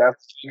 Sure.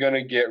 That's going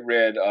to get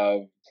rid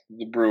of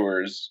the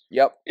Brewers.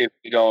 Yep. If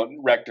we don't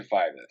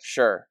rectify this.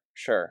 Sure.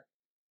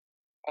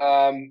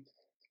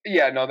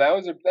 Yeah, no,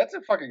 that's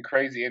a fucking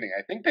crazy inning.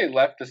 I think they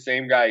left the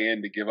same guy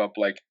in to give up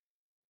like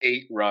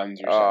 8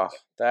 runs or something.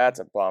 That's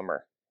a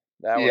bummer.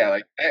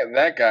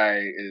 That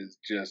guy is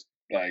just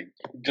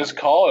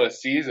call it a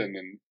season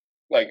and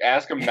like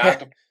ask him not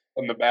to put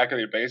on the back of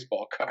your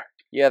baseball card.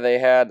 Yeah, they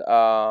had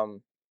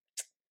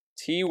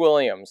T.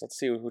 Williams. Let's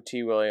see who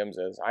T. Williams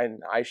is.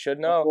 I should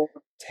know.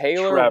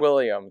 Taylor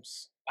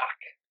Williams. Fuck.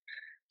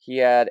 He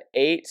had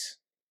 8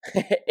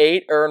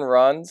 earned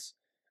runs,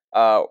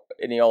 and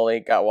he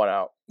only got one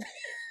out.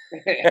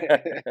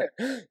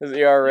 His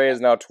ERA is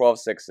now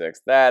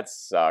 12.66. That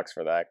sucks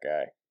for that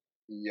guy.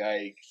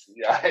 Yikers.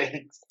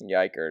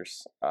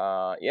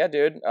 Yeah,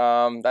 dude.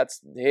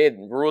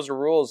 Rules are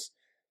rules.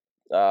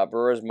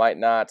 Brewers might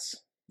not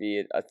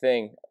be a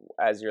thing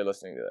as you're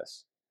listening to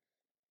this.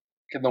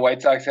 Can the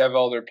White Sox have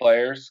all their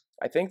players?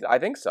 I think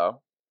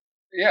so.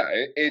 Yeah,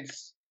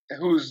 it's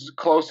who's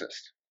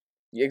closest.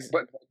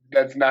 But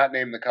that's not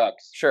named the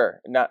Cubs.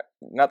 Sure. Not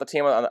the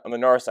team on the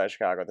north side of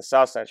Chicago. The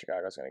south side of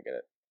Chicago is going to get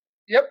it.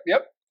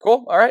 Yep.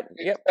 Cool. All right.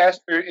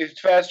 It's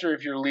faster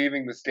if you're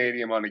leaving the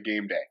stadium on a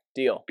game day.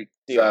 Deal.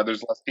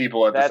 There's less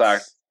people at the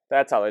Sox.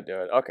 That's how they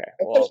do it. Okay.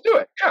 Well, let's do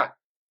it. Yeah.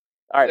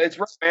 All right. It's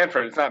Rob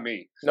Manfred. It's not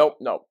me. So.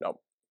 Nope. All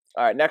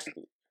right. Next,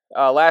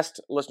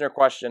 last listener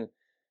question.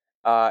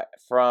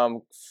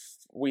 From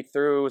we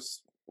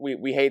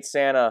hate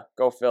Santa.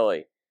 Go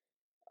Philly.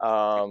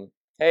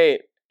 Hey,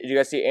 did you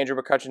guys see Andrew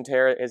McCutchen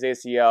tear his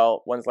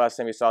ACL? When's the last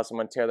time you saw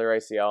someone tear their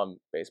ACL in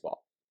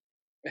baseball?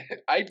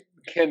 I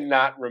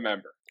cannot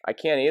remember. I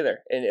can't either.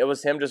 And it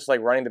was him just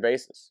like running the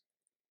bases.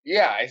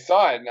 Yeah, I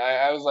saw it. And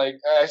I was like,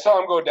 I saw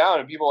him go down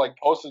and people like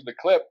posted the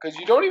clip because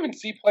you don't even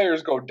see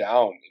players go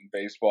down in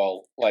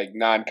baseball, like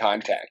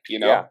non-contact,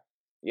 Yeah,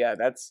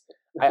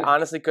 I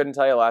honestly couldn't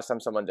tell you last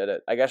time someone did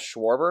it. I guess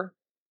Schwarber?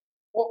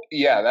 Well,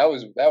 yeah, that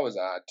was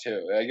odd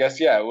too. I guess,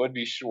 yeah, it would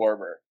be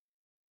Schwarber.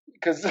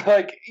 Because,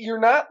 like, you're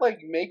not, like,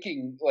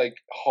 making, like,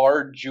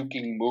 hard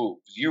juking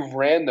moves. You've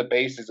ran the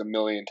bases a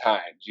million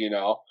times,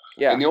 Yeah.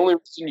 And the only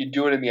reason you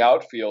do it in the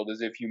outfield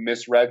is if you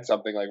misread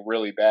something, like,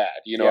 really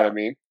bad. You know what I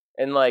mean?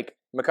 And, like,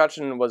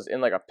 McCutchen was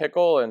in, like, a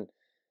pickle.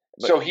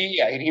 So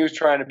he was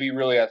trying to be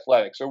really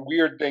athletic. So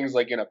weird things,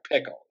 like, in a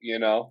pickle,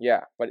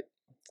 Yeah, but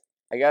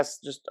I guess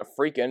just a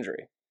freak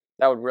injury.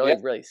 That would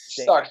really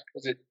stink. Sucks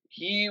because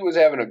he was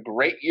having a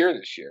great year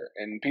this year.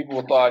 And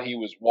people thought he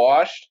was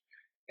washed.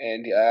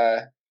 And,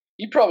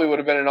 he probably would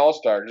have been an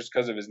all-star just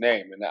because of his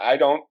name, and I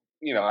don't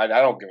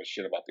give a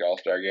shit about the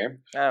all-star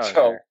game. Yeah,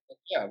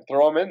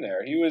 throw him in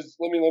there. He was.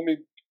 Let me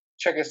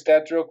check his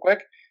stats real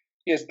quick.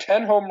 He has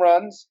 10 home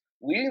runs,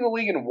 leading the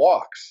league in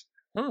walks.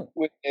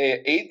 with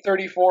a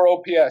 834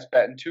 OPS,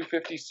 batting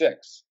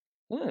 256.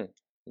 Not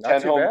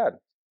 10 too home. bad.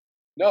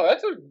 No,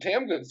 that's a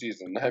damn good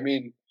season. I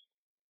mean,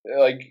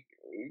 like,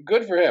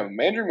 good for him.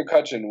 Andrew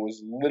McCutchen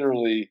was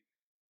literally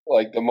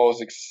like the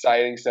most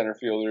exciting center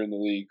fielder in the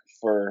league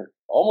for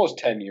almost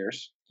 10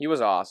 years. He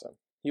was awesome.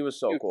 He was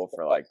so cool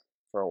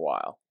for a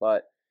while.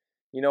 But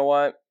you know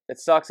what? It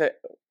sucks at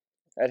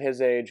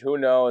his age. Who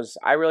knows?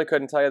 I really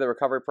couldn't tell you the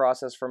recovery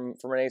process from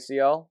an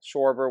ACL.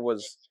 Schwarber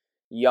was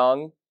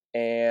young,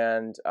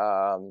 and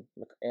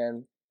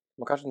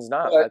McCutchen's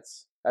not. But,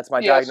 that's my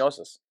yes,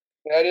 diagnosis.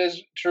 That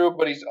is true,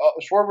 but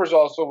Schwarber's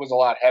also was a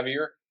lot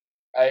heavier.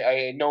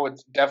 I know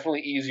it's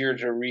definitely easier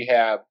to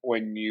rehab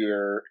when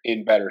you're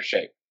in better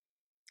shape.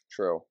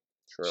 True.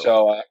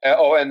 So,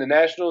 and the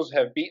Nationals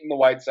have beaten the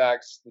White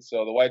Sox.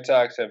 So the White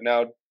Sox have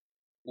now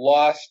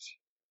lost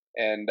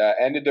and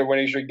ended their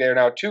winning streak. They are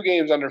now 2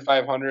 games under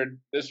 500.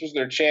 This was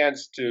their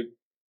chance to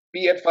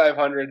be at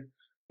 500.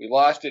 We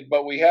lost it,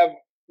 but we have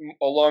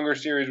a longer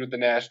series with the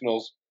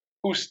Nationals,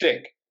 who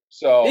stink.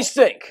 So they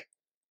stink.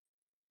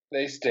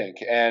 They stink.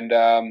 And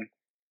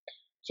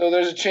so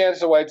there's a chance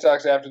the White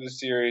Sox after the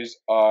series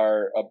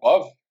are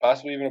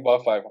possibly even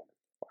above 500.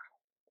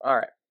 All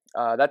right.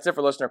 That's it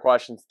for listener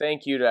questions.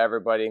 Thank you to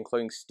everybody,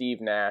 including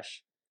Steve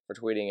Nash, for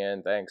tweeting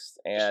in. Thanks.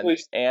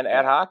 And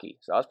at hockey.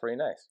 So that was pretty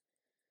nice.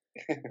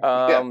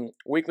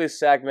 Weekly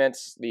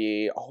segments,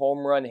 the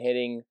home run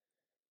hitting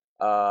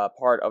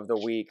part of the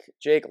week.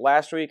 Jake,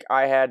 last week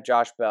I had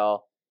Josh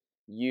Bell.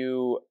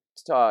 You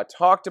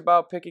talked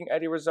about picking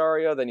Eddie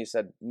Rosario, then you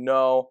said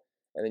no,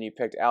 and then you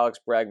picked Alex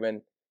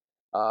Bregman.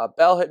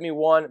 Bell hit me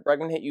 1,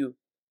 Bregman hit you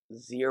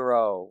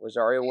 0.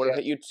 Rosario would have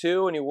hit you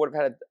 2, and you would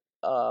have had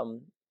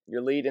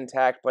your lead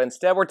intact, but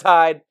instead we're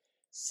tied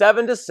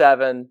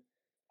 7-7.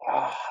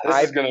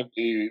 This is going to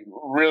be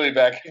really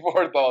back and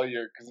forth all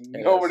year because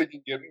nobody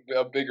can get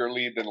a bigger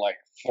lead than like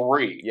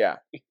 3. Yeah.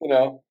 You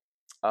know?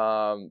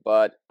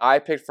 But I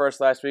picked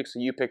first last week, so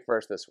you picked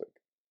first this week.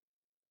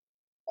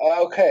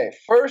 Okay.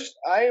 First,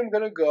 I am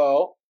going to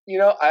go. You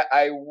know,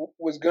 I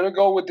was going to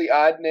go with the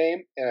odd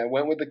name, and I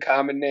went with the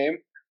common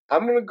name.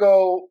 I'm going to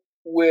go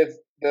with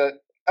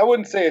I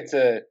wouldn't say it's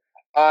a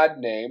odd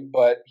name,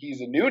 but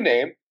he's a new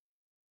name.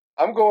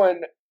 I'm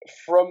going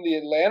from the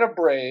Atlanta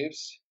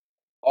Braves,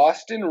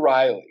 Austin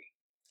Riley.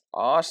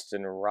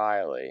 Austin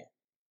Riley.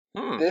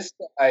 This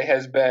guy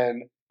has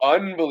been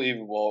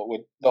unbelievable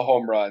with the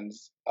home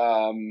runs.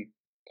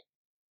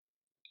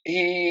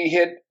 He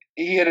hit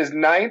his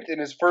 9th in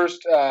his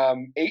first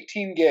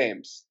 18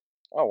 games.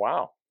 Oh,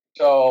 wow.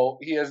 So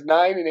he has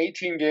 9 in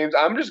 18 games.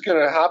 I'm just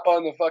gonna hop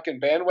on the fucking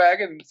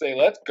bandwagon and say,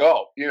 let's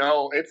go. You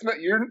know,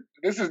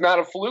 this is not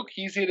a fluke.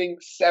 He's hitting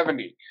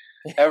 70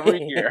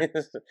 every year.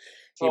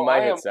 He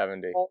might hit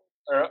 70.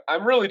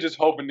 I'm really just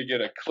hoping to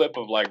get a clip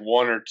of like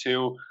 1 or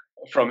 2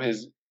 from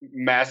his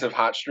massive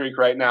hot streak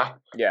right now.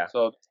 Yeah.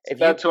 So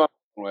that's who I'm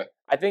going with.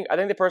 I think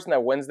the person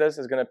that wins this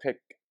is gonna pick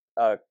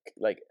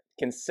like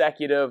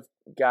consecutive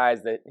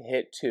guys that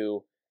hit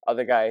 2.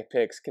 Other guy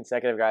picks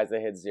consecutive guys that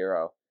hit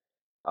 0.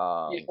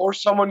 Or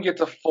someone gets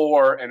a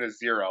 4 and a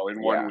 0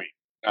 in 1 week.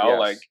 You know,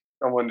 like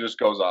someone just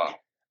goes off.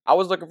 I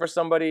was looking for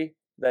somebody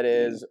that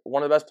is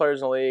one of the best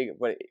players in the league,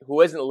 but who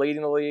isn't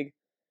leading the league.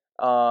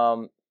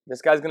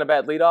 This guy's going to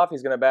bat leadoff.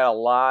 He's going to bat a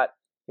lot.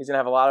 He's going to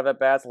have a lot of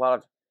at-bats, a lot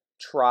of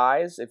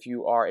tries if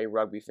you are a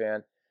rugby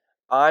fan.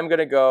 I'm going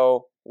to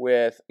go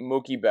with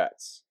Mookie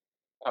Betts.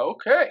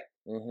 Okay.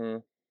 Mm-hmm.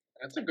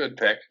 That's a good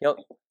pick.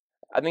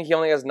 I think he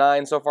only has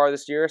 9 so far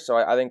this year, so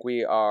I think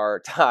we are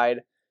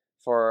tied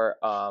for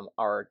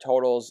our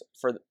totals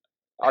for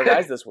our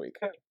guys this week.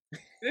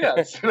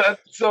 Yeah,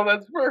 so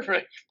that's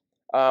perfect.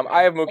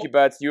 I have Mookie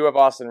Betts. You have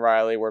Austin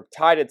Riley. We're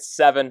tied at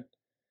 7.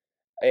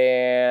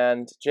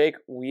 And Jake,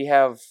 we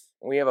have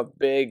a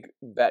big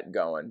bet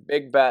going.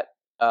 Big bet.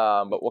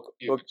 But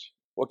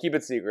we'll keep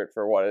it secret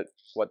for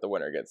what the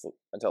winner gets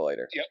until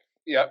later.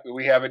 Yep.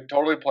 We have it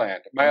totally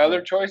planned. My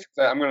other choice,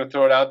 I'm going to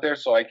throw it out there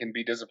so I can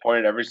be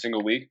disappointed every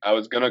single week. I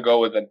was going to go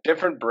with a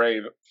different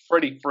Brave,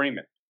 Freddie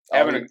Freeman.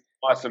 Having an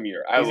awesome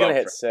year. He's going to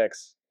hit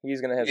 6. He's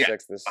going to hit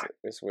 6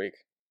 this week.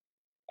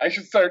 I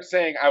should start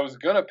saying I was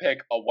going to pick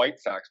a White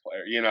Sox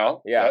player, you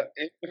know? Yeah.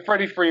 If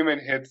Freddie Freeman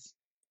hits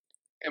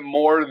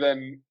more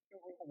than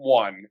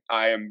 1,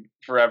 I am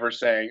forever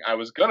saying I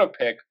was going to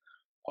pick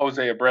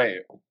Jose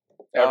Abreu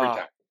every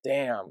time.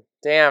 Damn.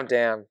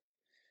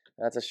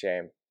 That's a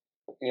shame.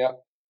 Yeah.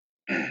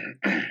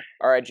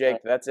 All right, Jake,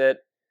 that's it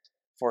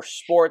for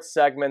sports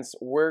segments.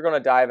 We're going to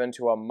dive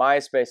into a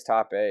MySpace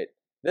Top 8.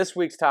 This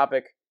week's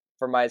topic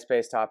for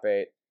MySpace Top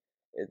 8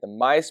 is the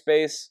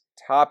MySpace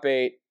Top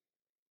 8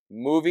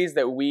 movies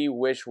that we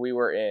wish we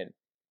were in.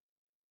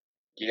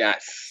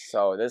 Yes.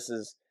 So this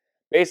is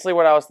basically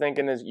what I was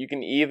thinking is you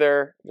can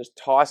either just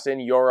toss in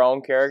your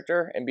own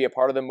character and be a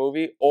part of the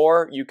movie,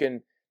 or you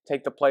can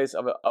take the place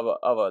of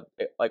a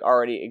like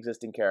already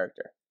existing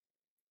character.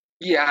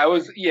 Yeah,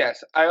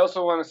 yes. I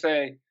also want to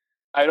say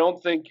I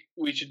don't think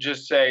we should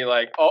just say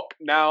like, oh,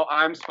 now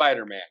I'm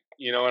Spider-Man,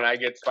 you know, and I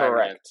get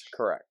Spider-Man.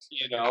 Correct.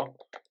 You know,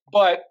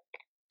 but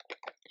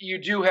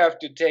you do have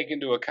to take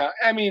into account.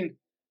 I mean,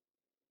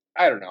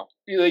 I don't know.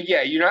 Like,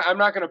 yeah, I'm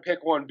not going to pick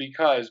one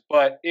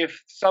but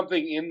if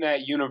something in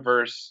that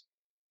universe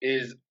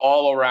is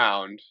all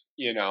around,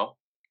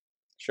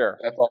 Sure.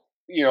 that's all.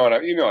 You know what I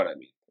mean.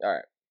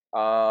 All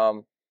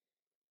right.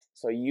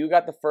 So you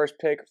got the first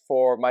pick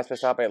for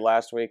MySpace Top 8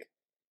 last week.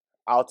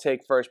 I'll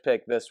take first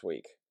pick this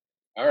week.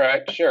 All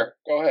right, sure.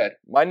 Go ahead.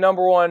 My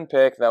number one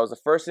pick, that was the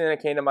first thing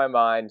that came to my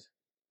mind.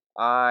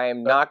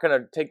 I'm not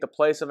gonna take the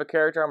place of a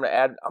character. I'm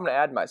gonna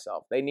add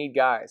myself. They need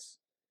guys.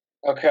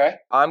 Okay.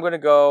 I'm gonna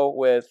go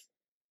with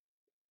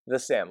The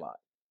Sandlot.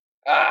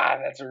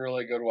 That's a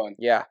really good one.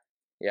 Yeah.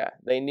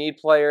 They need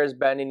players.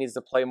 Benny needs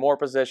to play more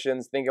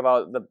positions. Think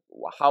about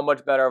how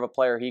much better of a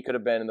player he could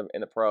have been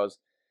in the pros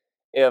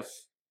if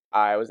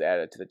I was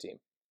added to the team.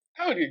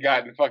 How would you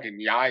gotten fucking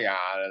Yaya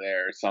out of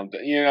there or something?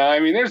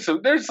 I mean, there's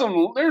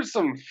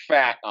some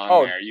fat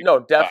on there. No,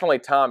 definitely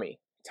Tommy.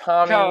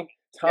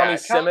 Tommy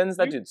Simmons.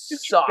 That dude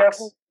sucks.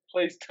 Definitely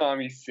plays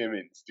Tommy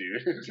Simmons,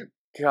 dude.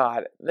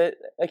 God, that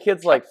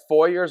kid's like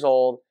 4 years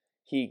old.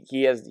 He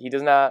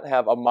does not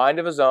have a mind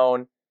of his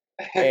own,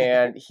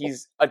 and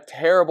he's a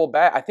terrible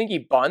bat. I think he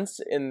bunts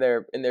in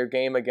their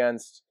game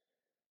against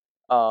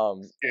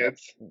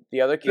kids.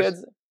 The other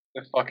kids.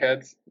 The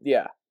fuckheads.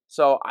 Yeah.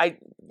 So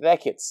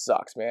that kid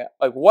sucks, man.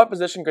 Like, what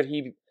position could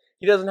he?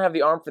 He doesn't have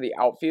the arm for the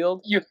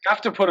outfield. You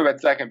have to put him at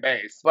second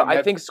base. But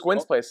I think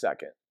Squints plays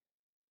second.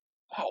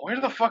 Oh,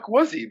 where the fuck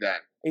was he then?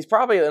 He's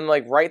probably in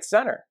like right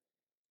center.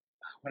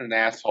 What an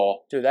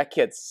asshole, dude! That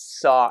kid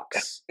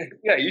sucks.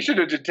 Yeah, you should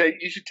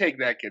take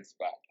that kid's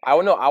spot. I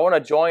want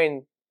to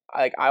join.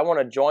 I want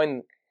to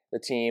join the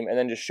team and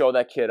then just show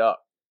that kid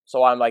up.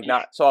 So I'm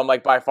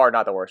like by far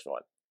not the worst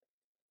one.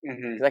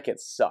 Mm-hmm. That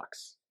kid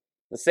sucks.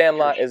 The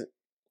Sandlot is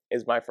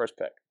my first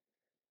pick.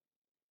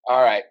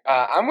 All right.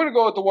 I'm going to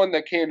go with the one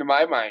that came to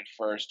my mind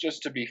first,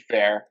 just to be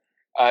fair.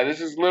 This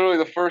is literally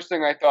the first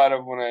thing I thought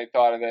of when I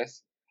thought of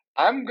this.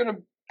 I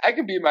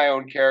can be my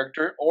own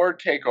character or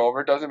take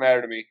over. It doesn't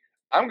matter to me.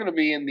 I'm going to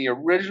be in the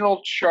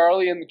original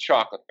Charlie and the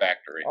Chocolate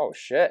Factory. Oh,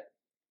 shit.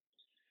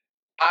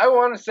 I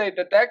want to say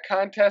that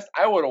contest,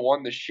 I would have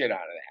won the shit out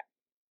of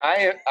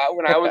that.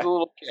 When I was a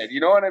little kid. You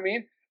know what I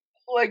mean?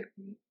 Like,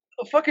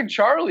 fucking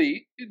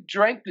Charlie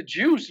drank the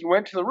juice and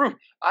went to the roof.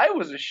 I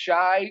was a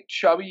shy,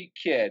 chubby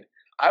kid.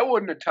 I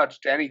wouldn't have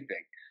touched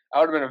anything. I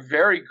would have been a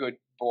very good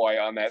boy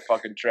on that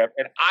fucking trip,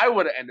 and I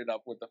would have ended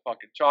up with the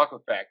fucking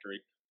Chocolate Factory,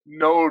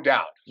 no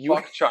doubt.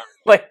 Fuck Charlie.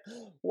 Like,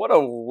 what a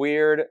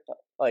weird,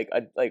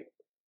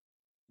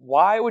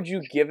 why would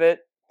you give it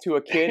to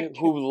a kid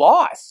who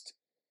lost?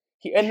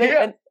 And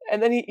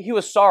then he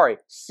was sorry,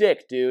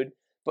 sick, dude.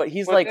 But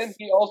then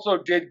he also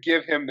did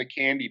give him the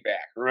candy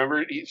back.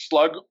 Remember,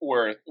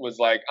 Slugworth was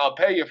like, "I'll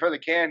pay you for the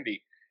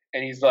candy,"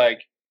 and he's like,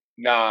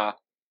 "Nah,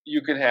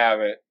 you can have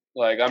it.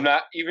 Like, I'm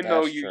not. Even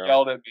though you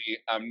yelled at me,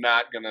 I'm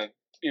not gonna.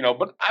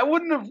 But I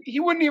wouldn't have.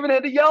 He wouldn't even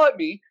have to yell at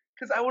me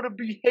because I would have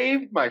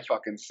behaved my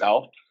fucking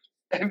self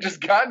and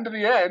just gotten to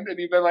the end, and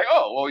he'd been like,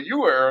 "Oh, well, you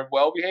were a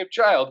well-behaved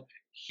child.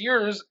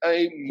 Here's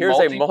a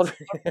multi."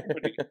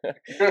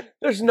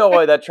 There's no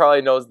way that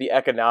Charlie knows the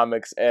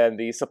economics and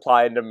the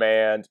supply and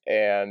demand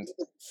and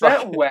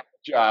that whack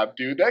job,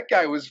 dude. That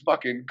guy was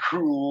fucking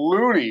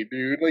loony,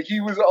 dude. Like,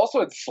 he was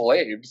also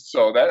slaves,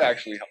 so that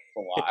actually helps a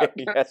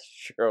lot. That's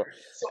true.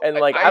 So, and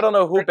I don't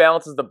know who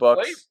balances the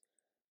books,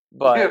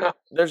 but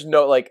there's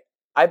no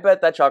I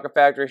bet that Chocolate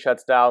Factory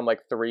shuts down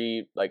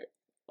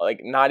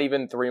not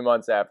even 3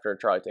 months after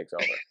Charlie takes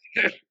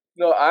over.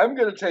 No, I'm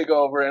gonna take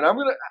over, and I'm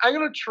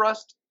gonna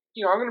trust.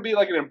 I'm gonna be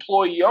like an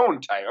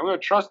employee-owned type. I'm gonna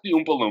trust the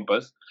Oompa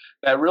Loompas.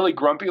 That really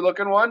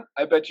grumpy-looking one.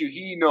 I bet you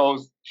he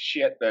knows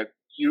shit that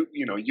you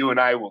and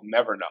I will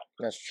never know.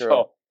 That's true.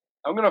 So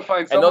I'm gonna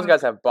find someone. And those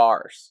guys have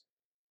bars,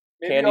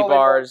 candy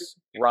bars,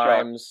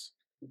 rhymes.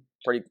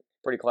 Pretty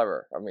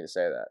clever of me to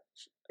say that.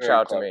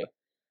 Shout out to me.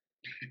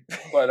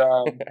 But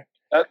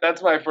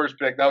that's my first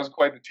pick. That was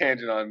quite the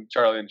tangent on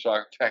Charlie and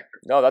Chocolate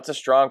Factory. No, that's a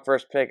strong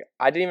first pick.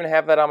 I didn't even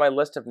have that on my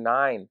list of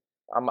 9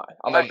 on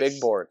my big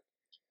board.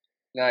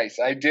 Nice.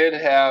 I did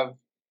have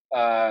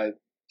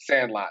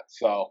Sandlot,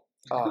 so.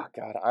 Oh,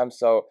 God.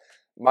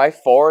 My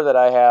 4 that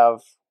I have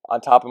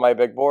on top of my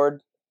big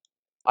board,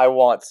 I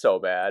want so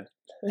bad.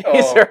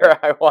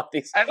 I want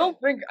these. I don't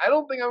think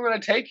I'm going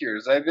to take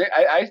yours.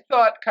 I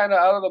thought kind of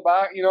out of the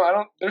box.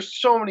 There's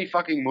so many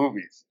fucking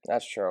movies.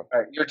 That's true. All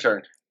right, your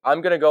turn.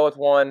 I'm going to go with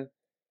one.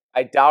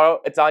 I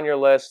doubt it's on your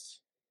list.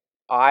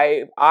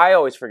 I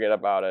always forget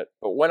about it.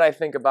 But when I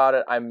think about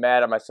it, I'm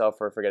mad at myself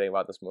for forgetting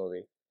about this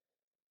movie.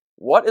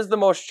 What is the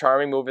most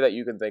charming movie that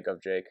you can think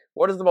of, Jake?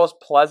 What is the most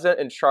pleasant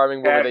and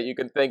charming movie that you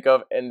can think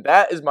of? And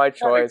that is my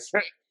choice.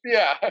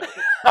 Yeah.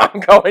 I'm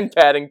going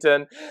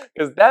Paddington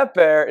because that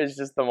bear is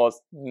just the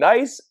most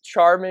nice,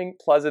 charming,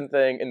 pleasant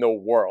thing in the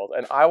world.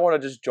 And I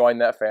want to just join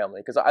that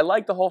family because I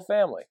like the whole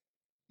family.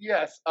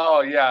 Yes.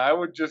 Oh, yeah. I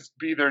would just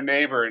be their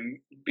neighbor and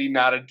be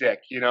not a dick,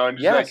 and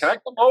just yes. Can I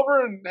come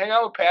over and hang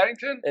out with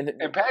Paddington?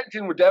 And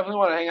Paddington would definitely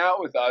want to hang out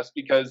with us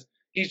because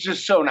he's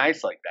just so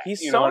nice like that.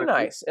 He's so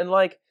nice. And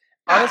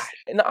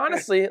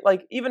honestly,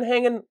 even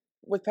hanging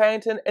with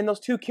Paddington and those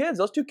two kids.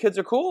 Those two kids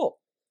are cool.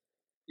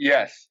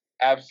 Yes,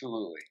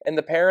 absolutely. And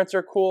the parents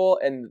are cool,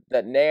 and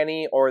that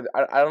nanny, or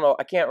I don't know,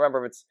 I can't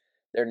remember if it's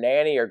their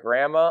nanny or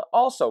grandma,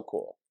 also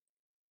cool.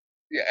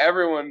 Yeah,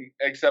 everyone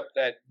except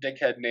that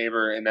dickhead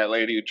neighbor and that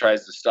lady who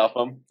tries to stuff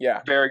them.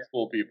 Yeah. Very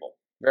cool people.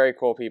 Very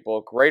cool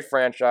people. Great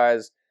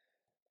franchise.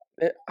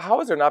 How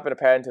has there not been a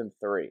Paddington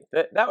 3?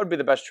 That would be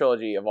the best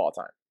trilogy of all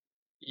time.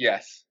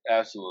 Yes,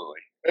 absolutely.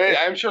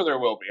 I'm sure there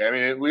will be. I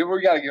mean, we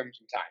got to give them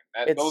some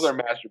time. Those are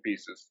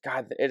masterpieces.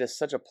 God, it is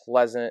such a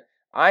pleasant...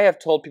 I have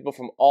told people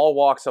from all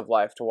walks of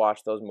life to watch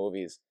those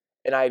movies,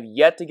 and I have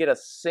yet to get a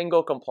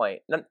single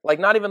complaint.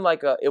 Not even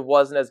like it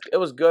was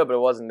good, but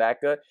it wasn't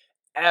that good.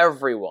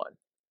 Everyone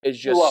is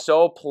just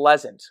so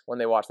pleasant when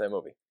they watch that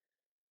movie.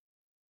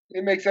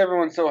 It makes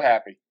everyone so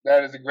happy.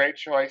 That is a great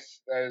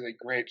choice.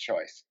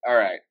 All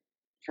right.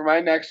 For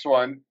my next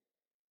one,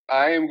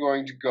 I am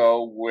going to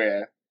go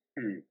with...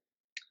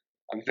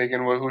 I'm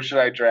thinking, well, who should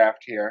I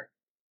draft here?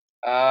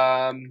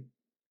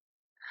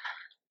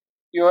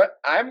 You know what?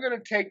 I'm going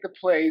to take the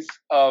place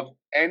of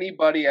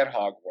anybody at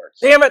Hogwarts.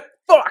 Damn it!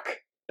 Fuck!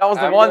 That was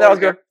the one that I was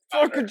going to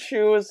fucking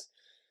choose.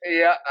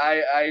 Yeah,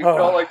 I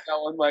felt like that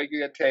one might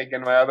get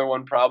taken. My other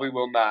one probably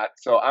will not.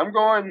 So I'm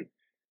going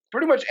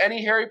pretty much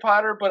any Harry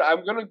Potter, but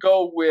I'm going to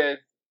go with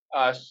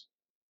let's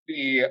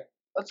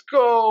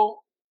go...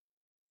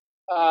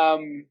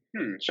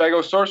 should I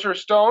go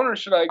Sorcerer's Stone or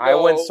should I go... I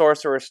went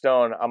Sorcerer's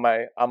Stone on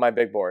my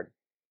big board.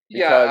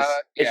 Because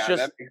it's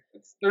just...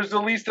 There's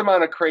the least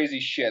amount of crazy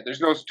shit. There's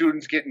no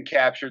students getting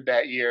captured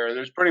that year.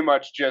 There's pretty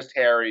much just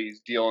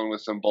Harry's dealing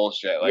with some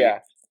bullshit.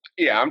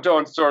 Yeah, I'm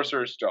doing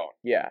Sorcerer's Stone.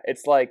 Yeah,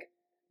 it's like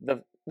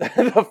the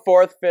the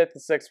fourth, fifth,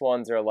 and sixth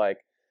ones are like,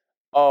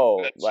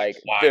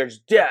 there's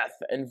death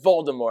and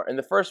Voldemort. And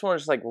the first one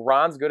is just like,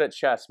 Ron's good at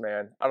chess,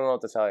 man. I don't know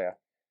what to tell you.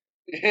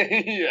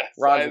 Yes,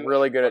 Ron's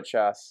really good at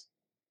chess.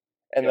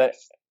 And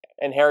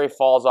and Harry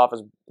falls off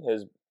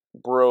his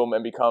broom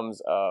and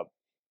becomes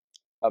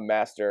a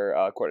master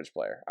Quidditch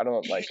player. I don't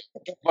know, like...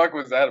 What the fuck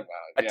was that about?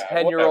 A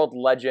 10-year-old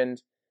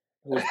legend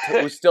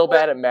who's still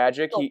bad at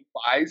magic. He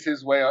buys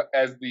his way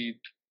as the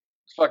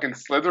fucking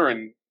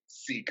Slytherin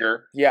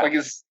seeker. Yeah. Like,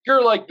 is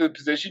Seeker like the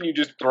position you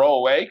just throw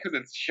away? Because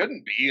it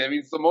shouldn't be. I mean,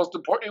 it's the most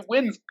important. It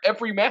wins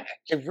every match.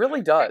 It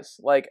really does.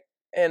 Like,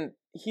 and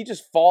he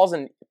just falls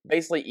and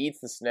basically eats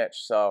the snitch.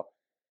 So,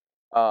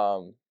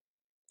 great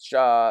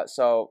that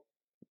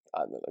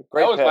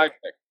was pick. my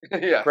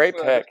pick. Yeah, great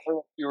pick.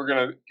 You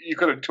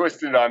could have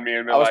twisted it on me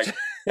and been like,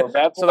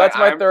 so that's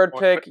my third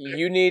pick.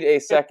 You need a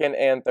second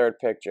and third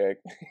pick, Jake.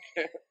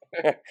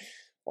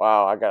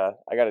 Wow, I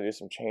gotta do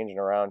some changing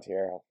around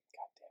here.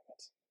 God damn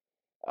it!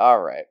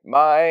 All right,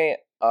 my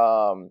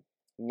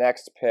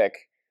next pick.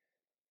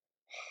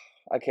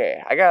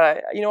 Okay, I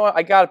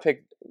gotta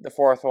pick the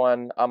fourth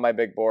one on my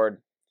big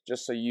board,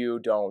 just so you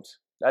don't.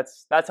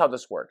 That's how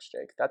this works,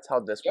 Jake. That's how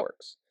this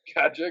works.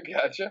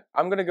 Gotcha.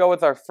 I'm gonna go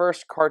with our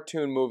first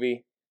cartoon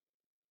movie.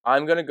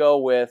 I'm gonna go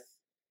with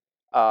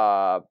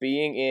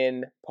being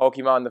in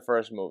Pokemon the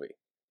first movie.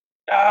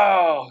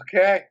 Oh,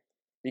 okay.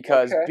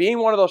 Because being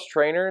one of those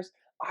trainers,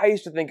 I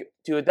used to think,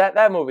 dude,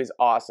 that movie's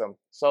awesome.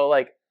 So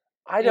like,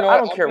 I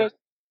don't care.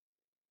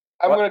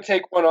 I'm going to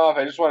take one off.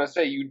 I just want to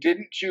say you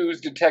didn't choose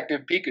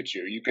Detective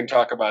Pikachu. You can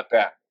talk about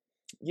that.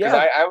 Yeah.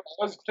 I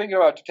was thinking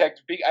about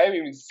Detective Pikachu. I haven't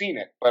even seen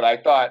it, but I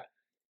thought,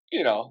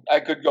 I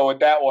could go with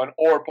that one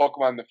or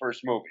Pokemon the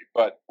first movie.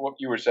 But what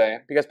you were saying?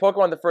 Because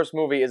Pokemon the first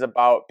movie is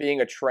about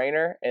being a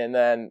trainer, and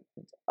then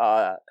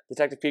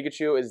Detective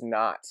Pikachu is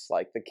not.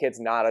 Like, the kid's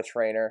not a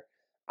trainer.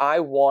 I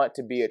want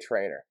to be a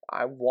trainer.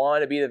 I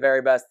want to be the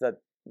very best that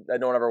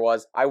no one ever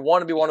was. I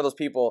want to be one of those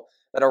people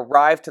that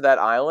arrived to that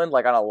island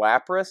like on a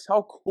Lapras.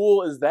 How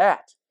cool is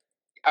that?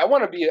 I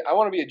want to be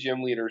a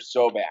gym leader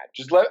so bad.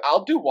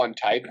 I'll do one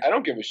type. I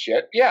don't give a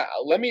shit. Yeah,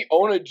 let me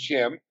own a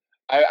gym.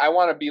 I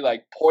want to be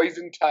like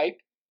poison type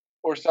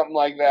or something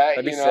like that.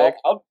 That'd be sick.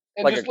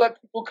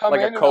 Let people come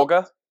like in. Like a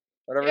Koga?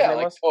 Whatever his name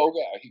was? Koga.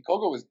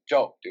 Koga was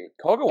dope, dude.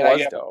 Koga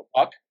was dope.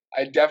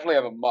 I definitely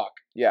have a muck.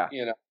 Yeah.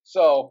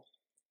 So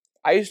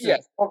I used to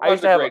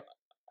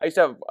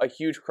have a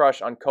huge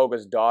crush on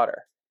Koga's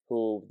daughter,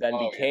 who then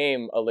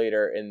became a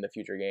leader in the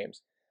future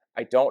games.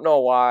 I don't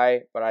know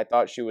why, but I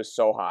thought she was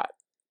so hot.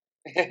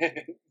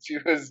 She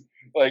was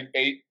like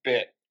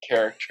 8-bit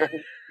character.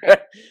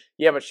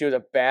 Yeah, but she was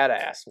a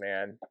badass,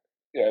 man.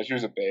 Yeah, she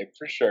was a babe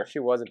for sure. She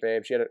was a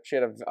babe. She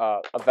had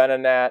a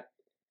Venonat,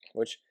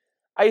 which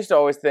I used to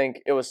always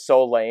think it was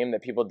so lame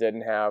that people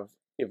didn't have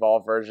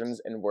evolved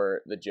versions and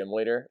were the gym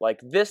leader. Like,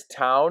 this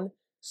town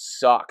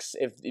sucks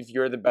if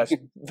you're the best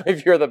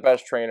if you're the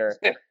best trainer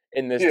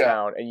in this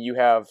town and you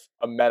have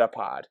a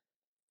Metapod.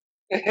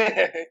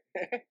 Yeah,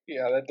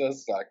 that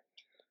does suck.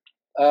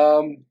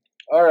 All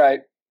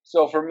right.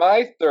 So for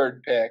my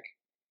third pick,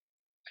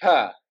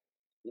 I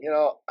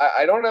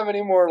don't have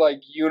any more like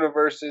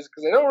universes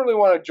because I don't really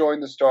want to join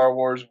the Star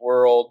Wars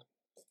world.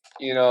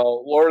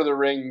 Lord of the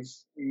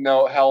Rings,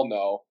 no, hell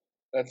no.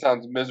 That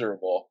sounds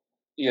miserable.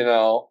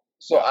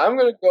 So I'm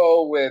going to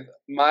go with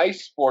my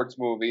sports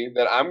movie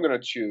that I'm going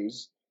to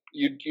choose.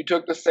 You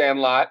took The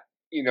Sandlot.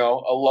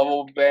 a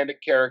lovable band of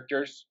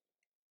characters,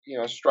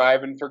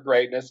 striving for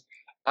greatness.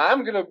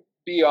 I'm gonna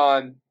be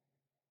on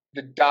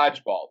the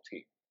Dodgeball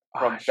team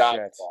from Shit.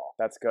 Dodgeball.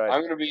 That's good.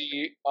 I'm gonna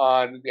be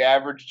on the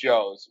Average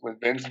Joes with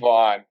Vince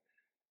Vaughn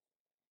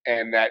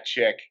and that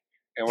chick,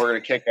 and we're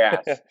gonna kick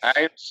ass. I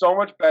am so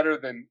much better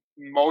than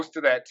most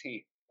of that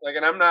team. Like,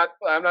 and I'm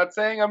not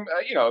saying I'm,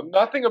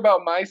 nothing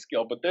about my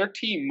skill, but their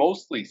team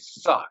mostly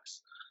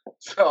sucks.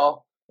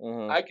 So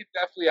I could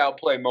definitely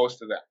outplay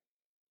most of them.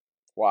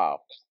 Wow,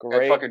 That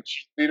great, fucking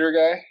cheerleader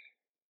guy.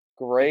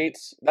 great.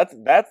 That's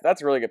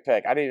a really good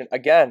pick. I didn't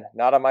again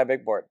not on my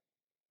big board.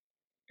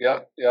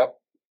 Yep.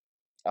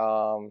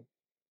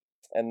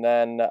 And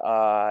then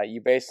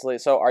you basically.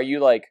 So are you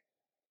like,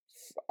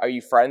 are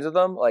you friends with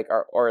them? Like,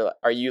 or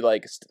are you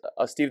like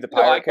a Steve the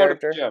Pirate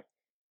character?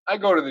 I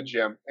go to the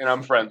gym and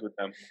I'm friends with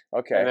him.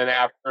 Okay. And then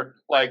after,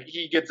 like,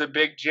 he gets a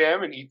big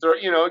gym and he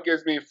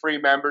gives me a free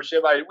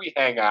membership. We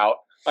hang out.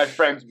 My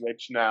friend's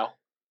rich now.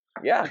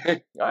 Yeah. All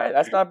right.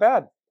 That's not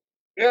bad.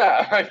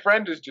 Yeah, my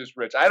friend is just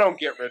rich. I don't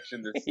get rich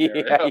in this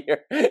scenario.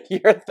 Yeah,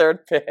 your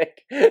third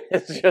pick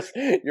is just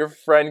your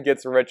friend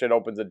gets rich and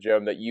opens a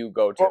gym that you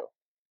go to.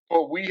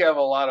 But we have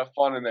a lot of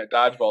fun in that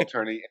dodgeball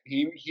tourney.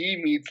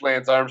 He meets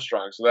Lance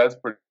Armstrong, so that's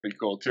pretty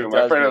cool too.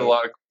 My friend has a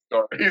lot of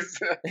cool stories.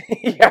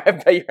 Yeah, I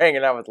bet you're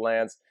hanging out with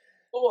Lance.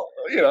 Well,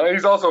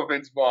 he's also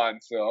Vince Vaughn,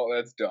 so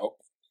that's dope.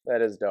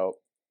 That is dope.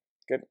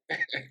 Good.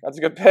 That's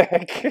a good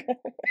pick.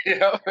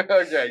 Yeah.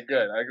 Okay,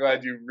 good. I'm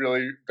glad you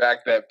really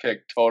backed that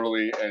pick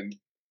totally and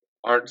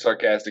aren't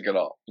sarcastic at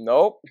all.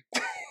 Nope.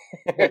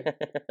 All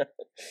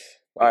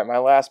right, my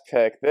last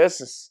pick. It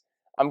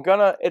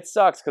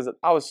sucks because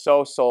I was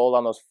so sold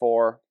on those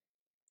 4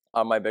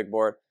 on my big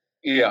board.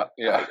 Yeah.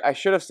 I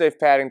should have saved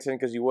Paddington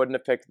because you wouldn't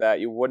have picked that.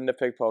 You wouldn't have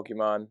picked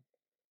Pokemon.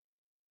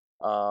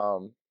 Oh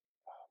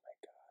my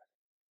God.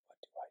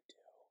 What do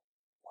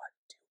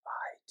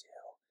I do?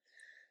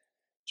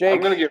 Jake,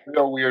 I'm gonna get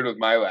real weird with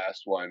my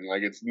last one.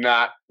 Like, it's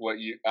not what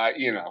you're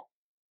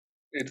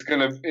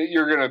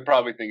gonna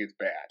probably think it's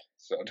bad.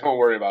 So don't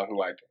worry about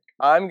who I pick.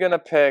 I'm gonna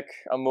pick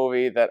a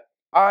movie that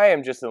I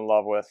am just in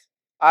love with.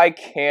 I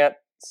can't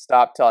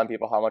stop telling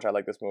people how much I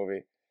like this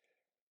movie.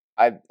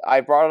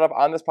 I brought it up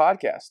on this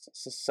podcast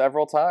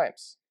several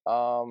times.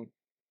 I'm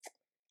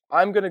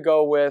gonna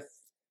go with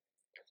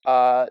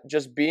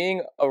just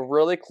being a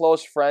really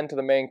close friend to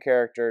the main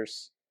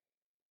characters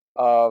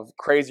of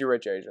Crazy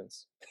Rich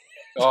Asians.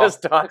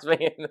 Just toss me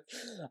in.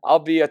 I'll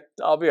be a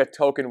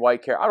token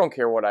white character. I don't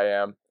care what I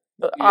am.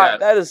 Yes.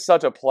 That is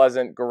such a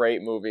pleasant,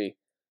 great movie.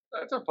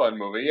 That's a fun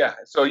movie, yeah.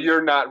 So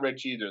you're not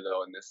rich either,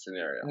 though, in this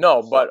scenario.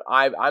 No, but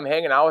I'm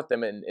hanging out with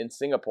them in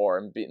Singapore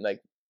and being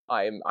like,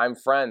 I'm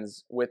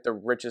friends with the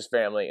richest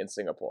family in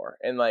Singapore,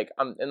 and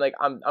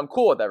I'm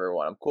cool with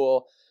everyone. I'm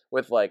cool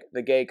with like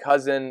the gay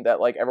cousin that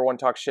like everyone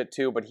talks shit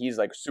to, but he's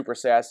like super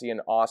sassy and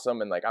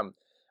awesome, and like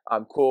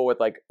I'm cool with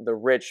like the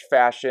rich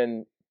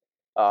fashion,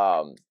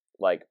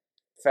 like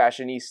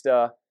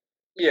fashionista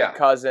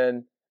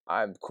cousin.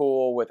 I'm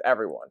cool with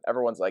everyone.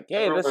 Everyone's like,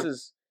 hey,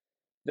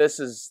 this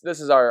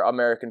is our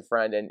American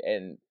friend,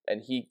 and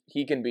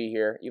he can be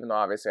here, even though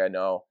obviously I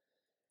know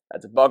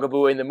that's a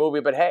bugaboo in the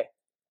movie, but hey,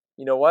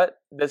 you know what?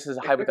 This is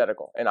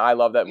hypothetical, and I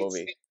love that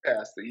movie.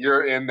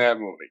 You're in that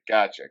movie.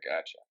 Gotcha.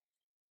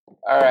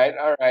 All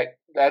right.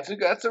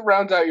 That's a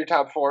rounds out your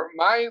top 4.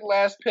 My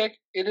last pick,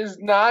 it is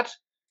not,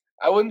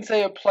 I wouldn't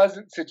say a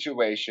pleasant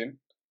situation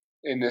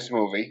in this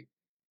movie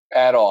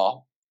at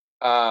all.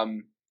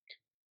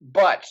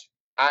 But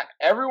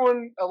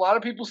a lot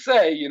of people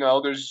say,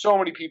 there's so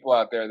many people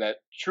out there that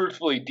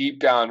truthfully deep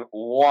down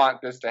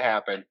want this to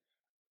happen.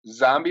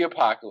 Zombie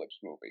apocalypse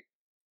movie.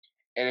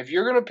 And if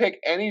you're going to pick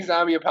any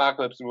zombie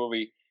apocalypse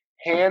movie,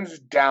 hands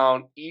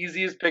down,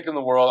 easiest pick in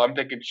the world, I'm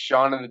picking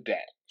Shaun of the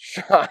Dead.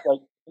 Like,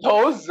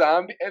 those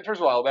zombies, first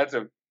of all, that's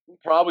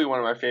probably one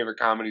of my favorite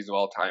comedies of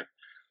all time.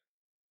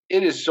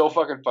 It is so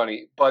fucking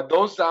funny, but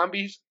those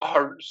zombies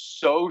are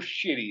so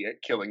shitty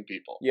at killing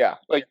people. Yeah.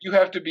 Like, you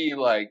have to be,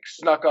 like,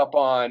 snuck up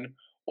on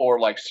or,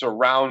 like,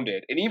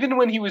 surrounded. And even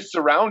when he was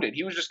surrounded,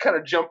 he was just kind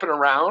of jumping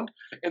around,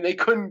 and they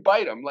couldn't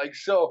bite him. Like,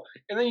 so,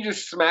 and then you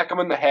just smack him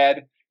in the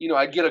head.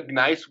 I get a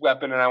nice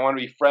weapon, and I want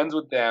to be friends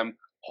with them,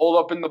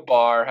 hold up in the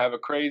bar, have a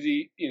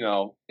crazy,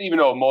 even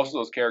though most of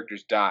those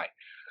characters die.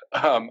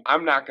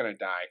 I'm not going to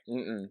die.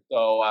 Mm-mm.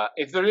 So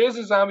if there is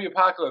a zombie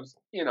apocalypse,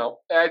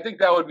 I think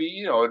that would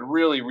be, it'd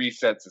really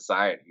reset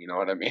society. You know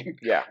what I mean?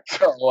 Yeah.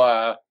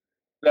 So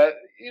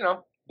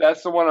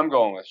that's the one I'm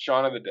going with,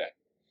 Shaun of the Dead.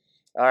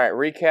 All right,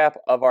 recap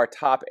of our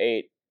top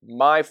 8.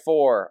 My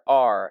 4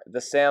 are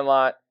The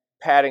Sandlot,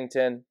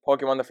 Paddington,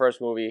 Pokemon the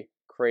first movie,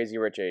 Crazy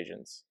Rich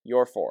Asians.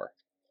 Your 4.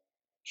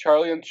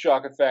 Charlie and the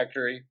Chocolate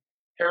Factory,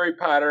 Harry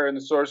Potter and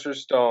the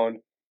Sorcerer's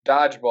Stone,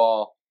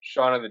 Dodgeball,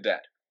 Shaun of the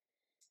Dead.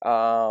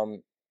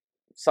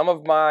 Some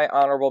of my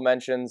honorable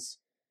mentions,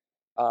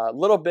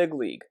 Little Big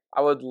League.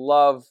 I would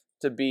love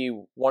to be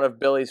one of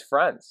Billy's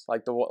friends.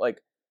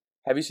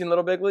 Have you seen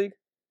Little Big League?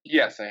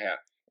 Yes, I have.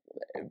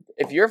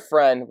 If your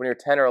friend, when you're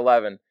 10 or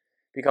 11,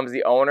 becomes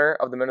the owner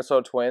of the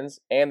Minnesota Twins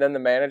and then the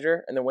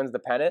manager and then wins the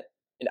pennant,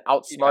 and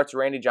outsmarts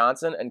Randy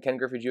Johnson and Ken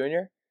Griffey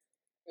Jr.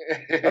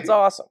 That's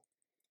awesome.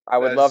 I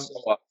would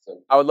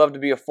love to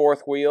be a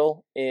fourth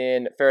wheel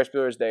in Ferris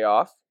Bueller's Day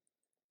Off.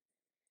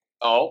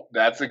 Oh,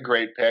 that's a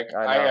great pick.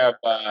 I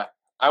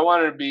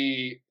want to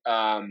be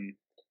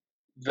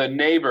the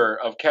neighbor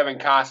of Kevin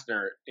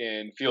Costner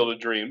in Field of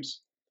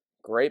Dreams.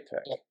 Great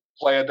pick.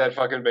 Play at that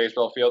fucking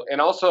baseball field.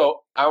 And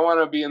also, I want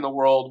to be in the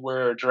world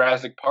where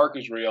Jurassic Park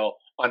is real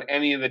on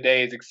any of the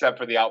days except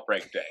for the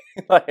outbreak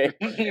day. Like,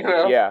 you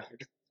know? Yeah.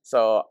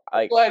 So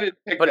I'm glad I didn't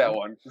pick that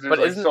one. But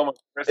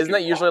isn't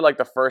that usually like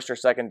the first or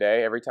second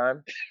day every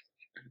time?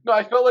 No,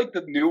 I felt like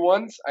the new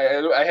ones.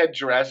 I had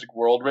Jurassic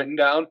World written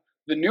down.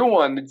 The new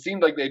one, it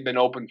seemed like they'd been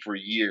open for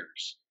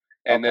years.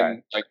 And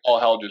then like all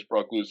hell just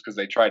broke loose because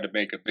they tried to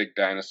make a big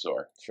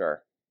dinosaur.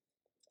 Sure.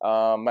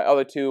 My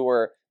other two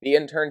were The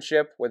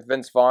Internship with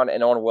Vince Vaughn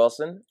and Owen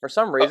Wilson. For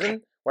some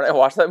reason, when I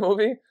watched that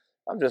movie,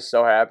 I'm just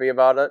so happy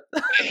about it.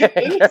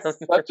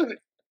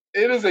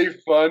 It is a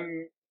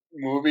fun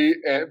movie,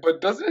 but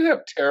doesn't it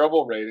have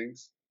terrible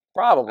ratings?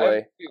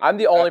 Probably. I'm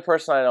the only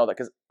person I know that,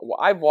 because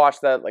I've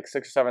watched that like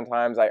 6 or 7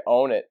 times. I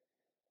own it,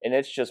 and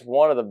it's just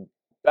one of the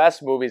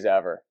best movies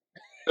ever.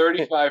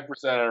 35%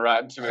 on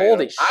Rotten Tomatoes.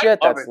 Holy shit,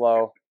 that's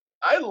low.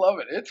 I love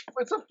it.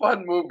 It's a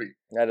fun movie.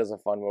 That is a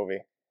fun movie.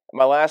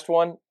 My last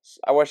one,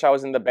 I wish I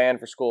was in the band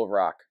for School of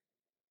Rock.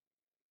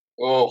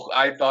 Oh,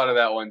 I thought of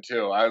that one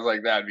too. I was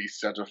like, that'd be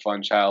such a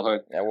fun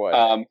childhood. That would.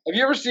 Have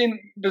you ever seen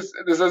this?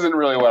 This isn't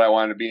really what I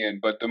wanted to be in,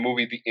 but the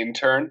movie The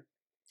Intern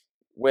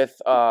with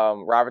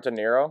Robert De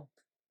Niro.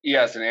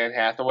 Yes, and Anne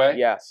Hathaway.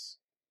 Yes,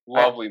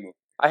 lovely movie.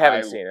 I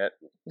haven't seen it.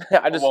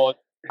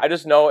 I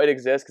just know it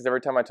exists because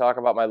every time I talk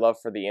about my love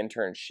for The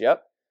Internship,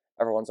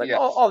 everyone's like,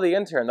 "Oh, The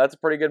Intern. That's a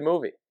pretty good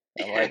movie."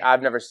 I'm like,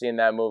 I've never seen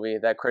that movie,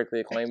 that critically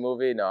acclaimed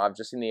movie. No, I've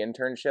just seen The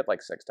Internship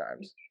like 6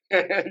 times.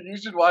 You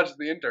should watch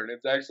The Intern.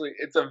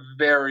 It's a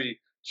very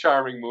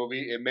charming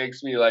movie. It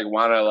makes me like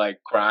want to like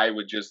cry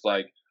with just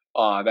like,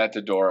 oh, that's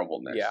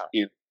adorableness.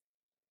 Yeah.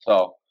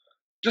 So,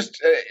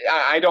 just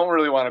I don't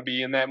really want to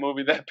be in that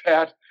movie that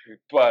bad,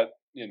 but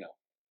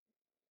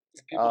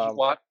people should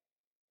watch.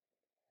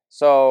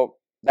 So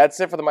that's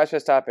it for the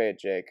MySpace Top 8,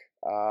 Jake.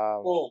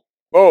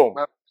 Boom.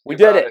 We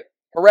did it.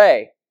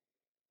 Hooray.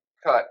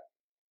 Cut.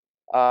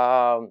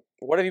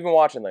 What have you been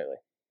watching lately?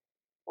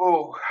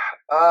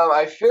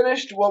 I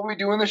finished What We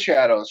Do in the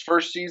Shadows.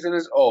 First season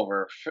is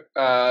over.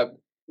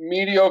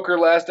 Mediocre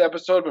last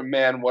episode, but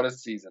man, what a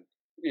season!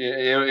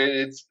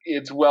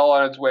 It's well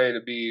on its way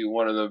to be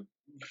one of the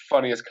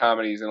funniest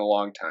comedies in a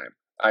long time.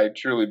 I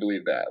truly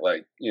believe that.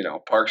 Like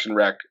Parks and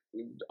Rec,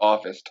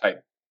 Office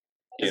type.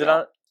 Is it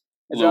on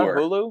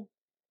Hulu?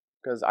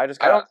 Because I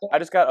just got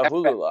a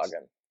Hulu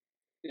login.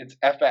 It's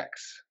FX.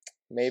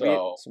 Maybe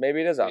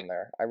it is on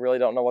there. I really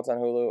don't know what's on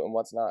Hulu and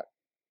what's not.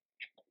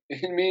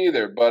 Me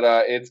either, but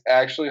it's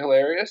actually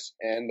hilarious,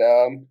 and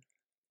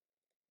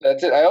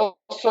that's it. I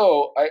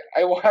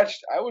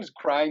was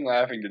crying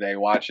laughing today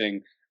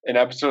watching an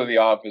episode of The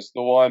Office,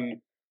 the one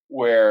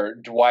where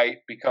Dwight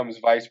becomes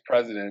vice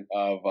president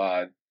of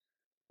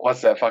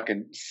what's that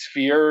fucking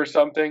Sphere or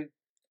something,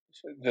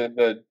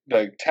 the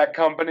tech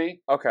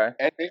company. Okay.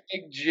 And they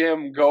make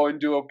Jim go and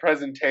do a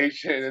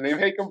presentation, and they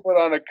make him put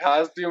on a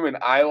costume and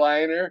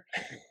eyeliner.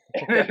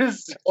 And it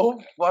is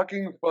so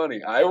fucking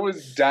funny. I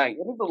was dying.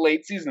 It was the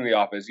late season of The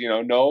Office,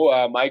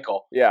 no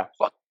Michael. Yeah.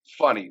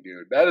 Funny,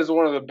 dude. That is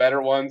one of the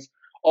better ones.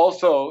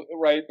 Also,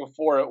 right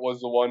before it was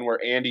the one where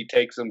Andy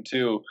takes him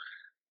to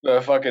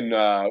the fucking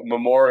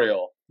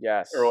memorial.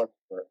 Yes. Or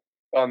whatever.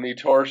 On the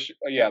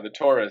the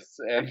tourists.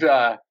 And,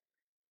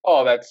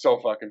 oh, that's so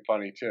fucking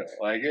funny, too.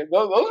 Like,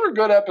 those were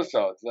good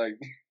episodes. Like,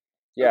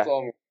 yeah.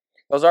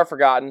 Those are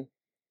forgotten.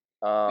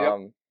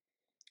 Yep.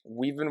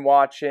 We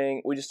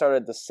just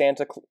started the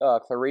Santa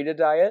Clarita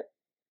Diet.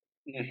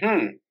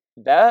 Mm-hmm.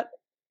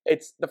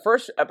 It's the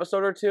first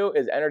episode or two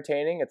is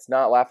entertaining. It's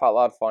not laugh out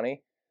loud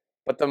funny.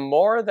 But the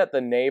more that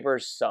the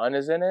neighbor's son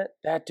is in it,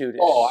 that dude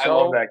is I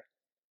love that.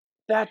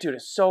 That dude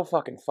is so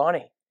fucking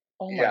funny.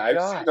 Oh my god.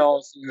 I've seen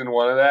all season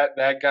 1 of that.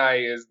 That guy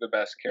is the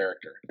best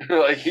character.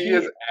 Like, he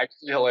is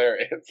actually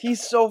hilarious.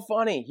 He's so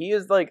funny. He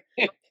is like...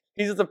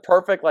 He's the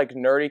perfect like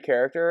nerdy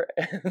character,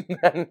 and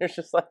then there's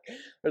these hot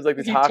girls.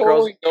 He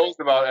totally knows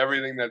about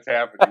everything that's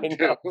happening. I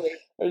know.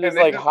 There's just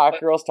like hot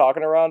girls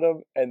talking around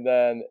him, and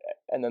then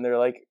they're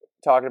like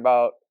talking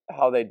about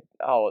how their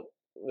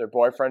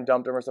boyfriend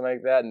dumped him or something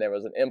like that, and there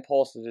was an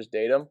impulse to just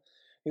date him.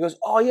 He goes,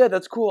 "Oh yeah,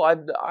 that's cool. I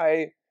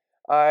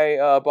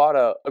bought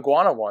a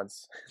iguana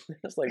once."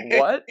 It's like,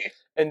 what?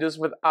 And just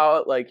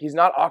without he's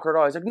not awkward at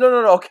all. He's like,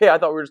 no, okay, I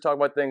thought we were just talking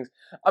about things.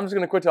 I'm just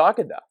gonna quit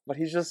talking now. But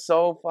he's just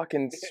so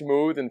fucking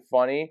smooth and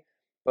funny.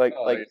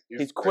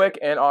 He's quick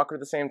and awkward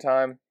at the same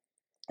time.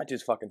 That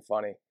dude's fucking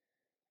funny.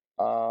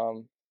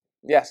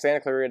 Yeah,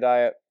 Santa Clarita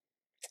Diet.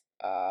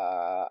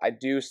 I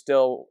do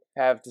still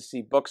have to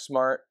see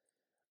Booksmart.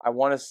 I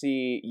want to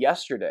see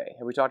Yesterday.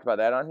 Have we talked about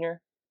that on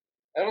here?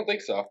 I don't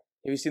think so. Have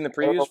you seen the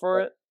previews for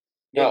it?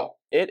 No.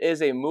 It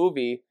is a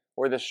movie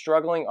where the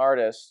struggling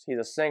artist, he's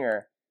a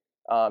singer,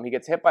 he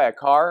gets hit by a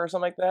car or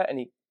something like that, and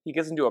he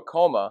gets into a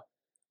coma,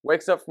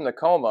 wakes up from the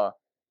coma,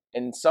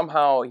 and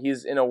somehow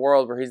he's in a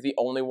world where he's the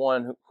only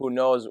one who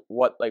knows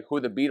who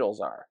the Beatles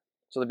are.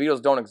 So the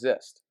Beatles don't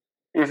exist.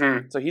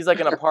 Mm-hmm. So he's like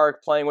in a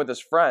park playing with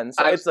his friends.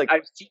 So it's like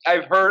I've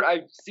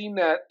seen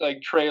that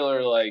like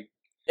trailer. Like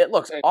it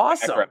looks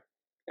awesome.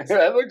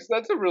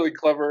 That's a really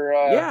clever.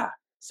 Yeah.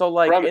 So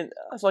like premise.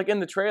 in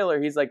the trailer,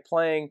 he's like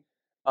playing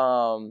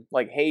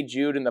like Hey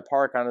Jude in the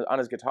park on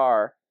his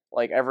guitar,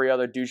 like every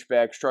other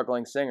douchebag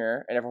struggling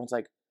singer, and everyone's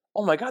like,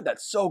 "Oh my god,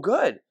 that's so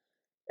good!"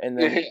 And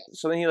then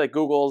so then he like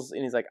Googles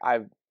and he's like,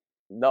 I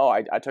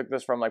took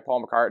this from like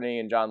Paul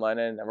McCartney and John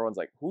Lennon. Everyone's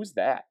like, "Who's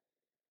that?"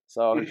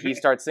 So he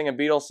starts singing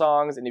Beatles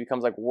songs and he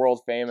becomes like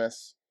world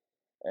famous.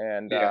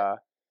 And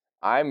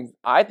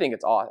I think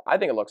it's awesome. I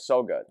think it looks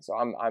so good. So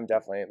I'm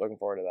definitely looking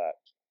forward to that.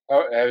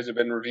 Oh, has it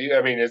been reviewed?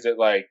 I mean, is it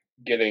like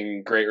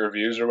getting great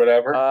reviews or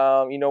whatever?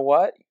 You know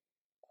what?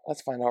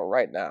 Let's find out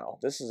right now.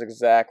 This is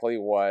exactly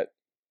what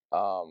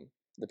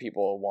the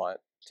people want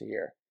to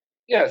hear.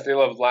 Yes, they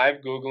love live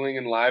Googling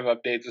and live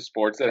updates of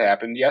sports that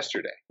happened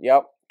yesterday.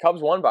 Yep.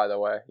 Cubs won, by the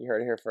way. You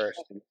heard it here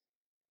first.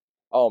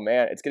 Oh,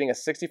 man. It's getting a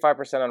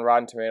 65% on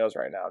Rotten Tomatoes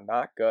right now.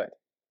 Not good.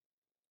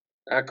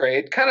 Not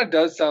great. It kind of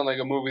does sound like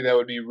a movie that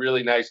would be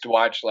really nice to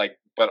watch, like,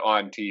 but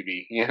on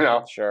TV, you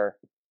know? Sure.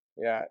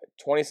 Yeah.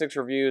 26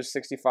 reviews,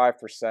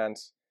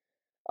 65%.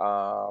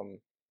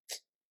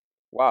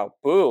 Wow.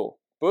 Boo.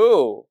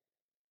 Boo.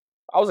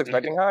 I was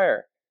expecting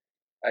higher.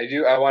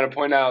 I want to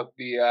point out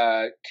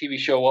the TV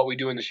show What We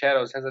Do in the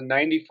Shadows has a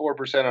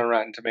 94% on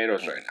Rotten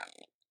Tomatoes right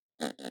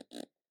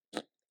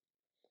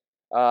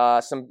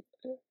now.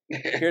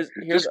 Here's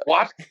Just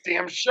watch the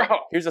damn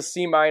show. Here's a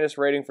C-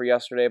 rating for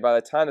yesterday. By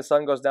the time the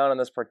sun goes down on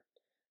this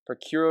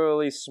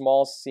peculiarly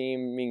small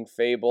seeming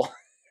fable,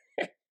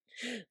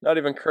 not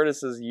even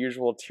Curtis's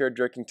usual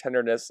tear-jerking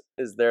tenderness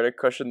is there to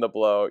cushion the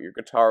blow. Your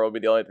guitar will be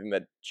the only thing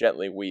that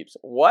gently weeps.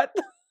 What?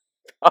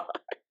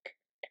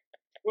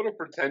 What a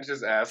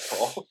pretentious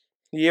asshole.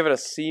 He gave it a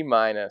C-.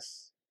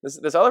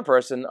 This other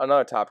person,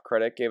 another top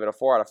critic, gave it a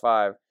 4 out of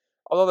 5.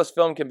 Although this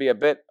film can be a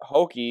bit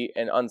hokey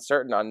and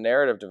uncertain on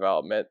narrative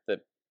development, the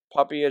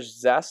puppyish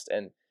zest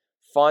and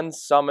fun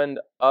summoned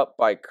up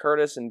by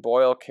Curtis and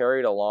Boyle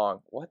carried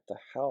along. What the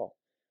hell?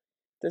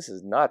 This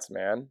is nuts,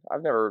 man.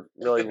 I've never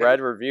really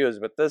read reviews,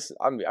 but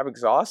I'm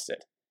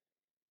exhausted.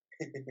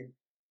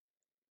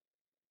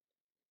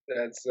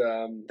 That's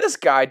this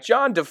guy,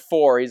 John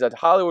DeFore, he's a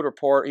Hollywood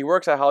reporter. He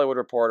works at Hollywood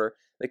Reporter.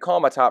 They call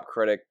him a top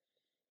critic.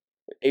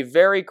 A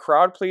very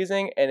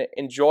crowd-pleasing and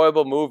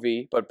enjoyable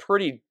movie, but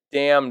pretty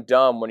damn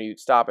dumb when you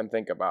stop and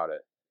think about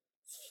it.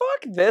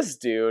 Fuck this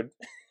dude.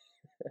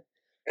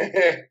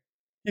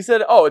 He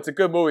said, "Oh, it's a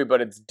good movie,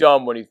 but it's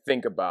dumb when you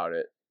think about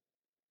it."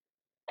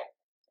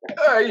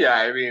 Yeah,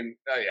 I mean,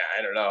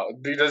 I don't know.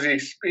 Does he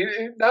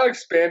not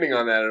expanding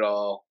on that at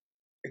all?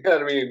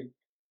 I mean,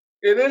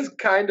 it is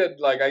kind of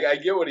like I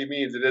get what he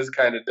means. It is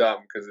kind of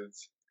dumb because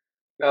it's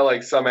not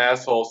like some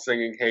asshole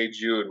singing "Hey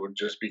Jude" would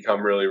just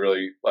become really,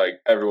 really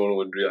like everyone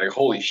would be like,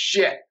 "Holy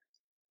shit!"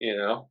 You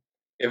know.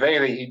 If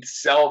anything, he'd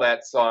sell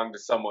that song to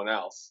someone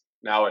else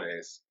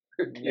nowadays.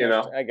 You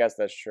know. I guess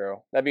that's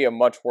true. That'd be a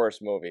much worse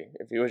movie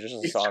if he was just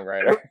a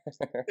songwriter.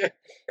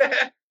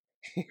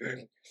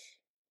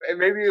 And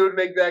maybe it would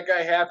make that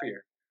guy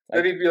happier.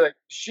 Then he'd be like,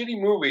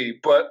 shitty movie,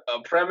 but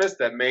a premise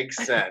that makes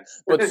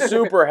sense. But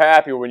super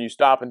happy when you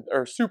stop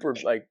or super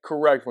like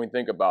correct when you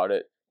think about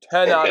it.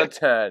 10 out of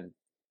 10.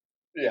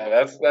 Yeah,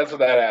 that's what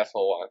that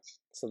asshole wants.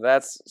 So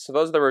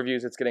those are the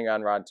reviews it's getting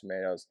on Rotten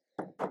Tomatoes.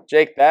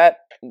 Jake,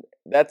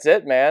 that's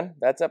it, man.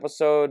 That's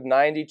episode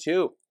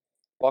 92.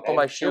 Buckle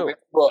my shoe.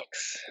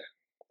 Books.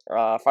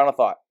 Final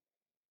thought.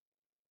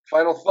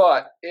 Final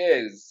thought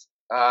is,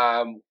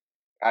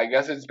 I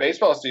guess it's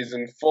baseball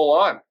season full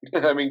on.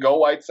 I mean, go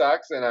White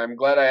Sox, and I'm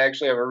glad I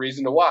actually have a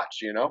reason to watch,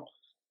 you know?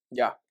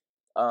 Yeah.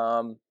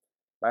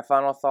 My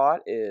final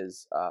thought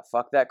is,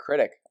 fuck that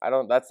critic.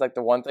 That's like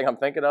the one thing I'm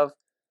thinking of.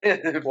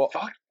 Well,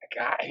 fuck that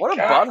guy. What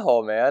a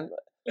butthole, man.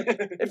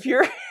 If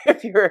you're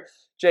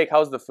Jake,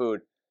 how's the food?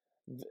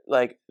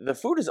 Like, the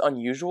food is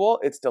unusual.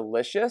 It's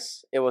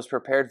delicious. It was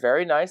prepared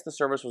very nice. The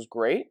service was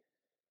great.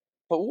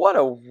 But what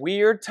a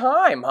weird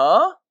time,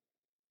 huh?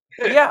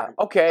 Yeah,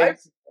 okay. I've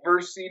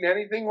never seen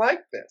anything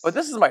like this. But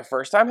this is my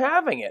first time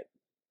having it.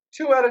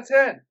 2 out of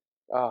 10.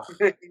 Oh,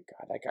 God,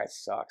 that guy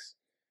sucks.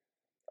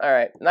 All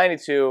right,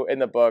 92 in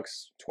the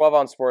books. 12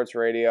 on Sports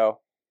Radio.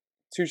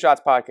 Two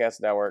Shots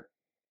Podcast Network.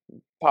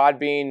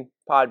 Podbean.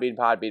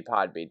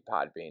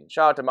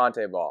 Shout out to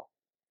Monte Ball.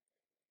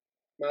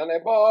 Monte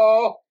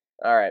Ball.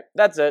 All right,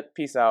 that's it.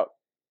 Peace out.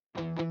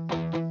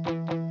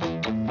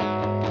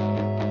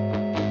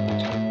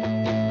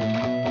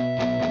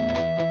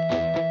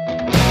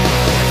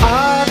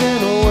 I've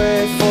been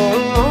away for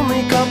a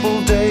lonely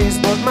couple days,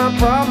 but my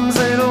problems,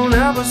 they don't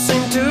ever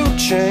seem to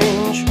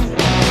change.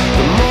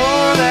 The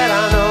more that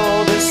I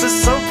know, this is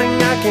something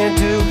I can't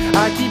do.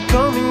 I keep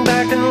coming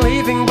back and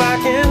leaving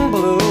black and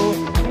blue.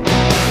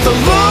 The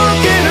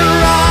look in her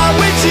eye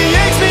when she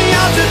aches me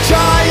out to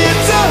try,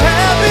 it's a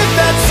habit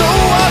that's so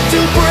hard to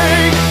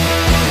break.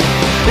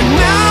 And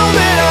now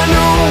that I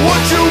know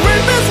what you're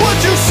with is what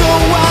you say.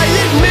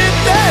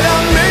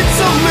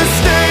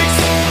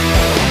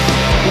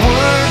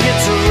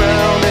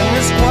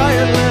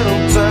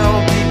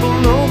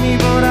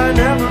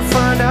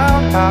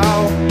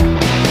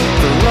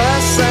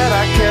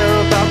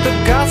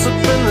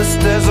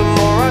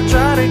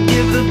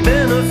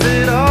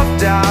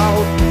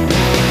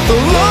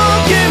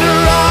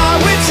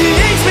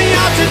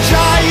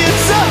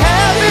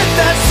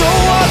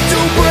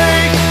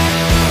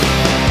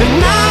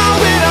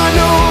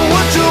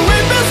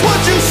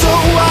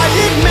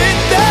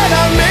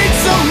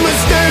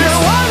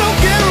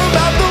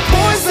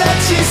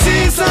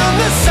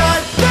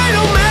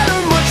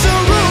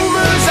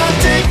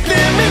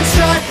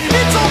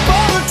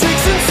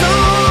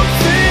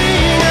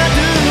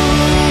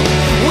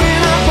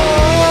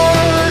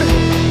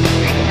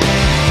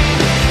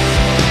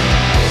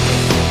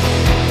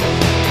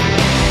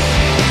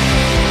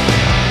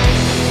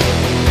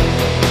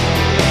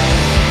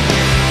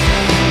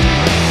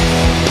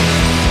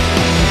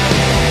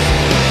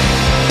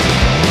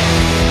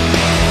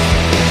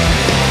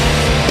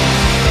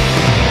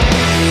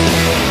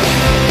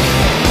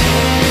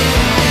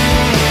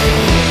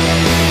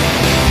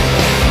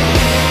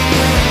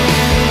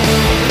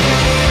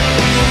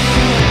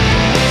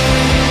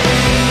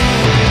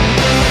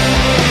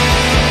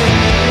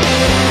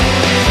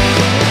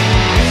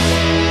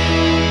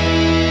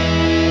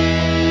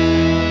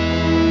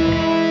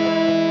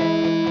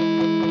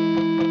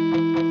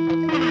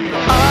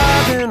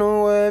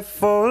 life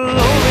for a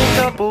lonely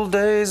couple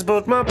days,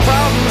 but my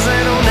problems,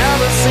 they don't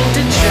ever seem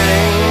to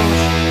change.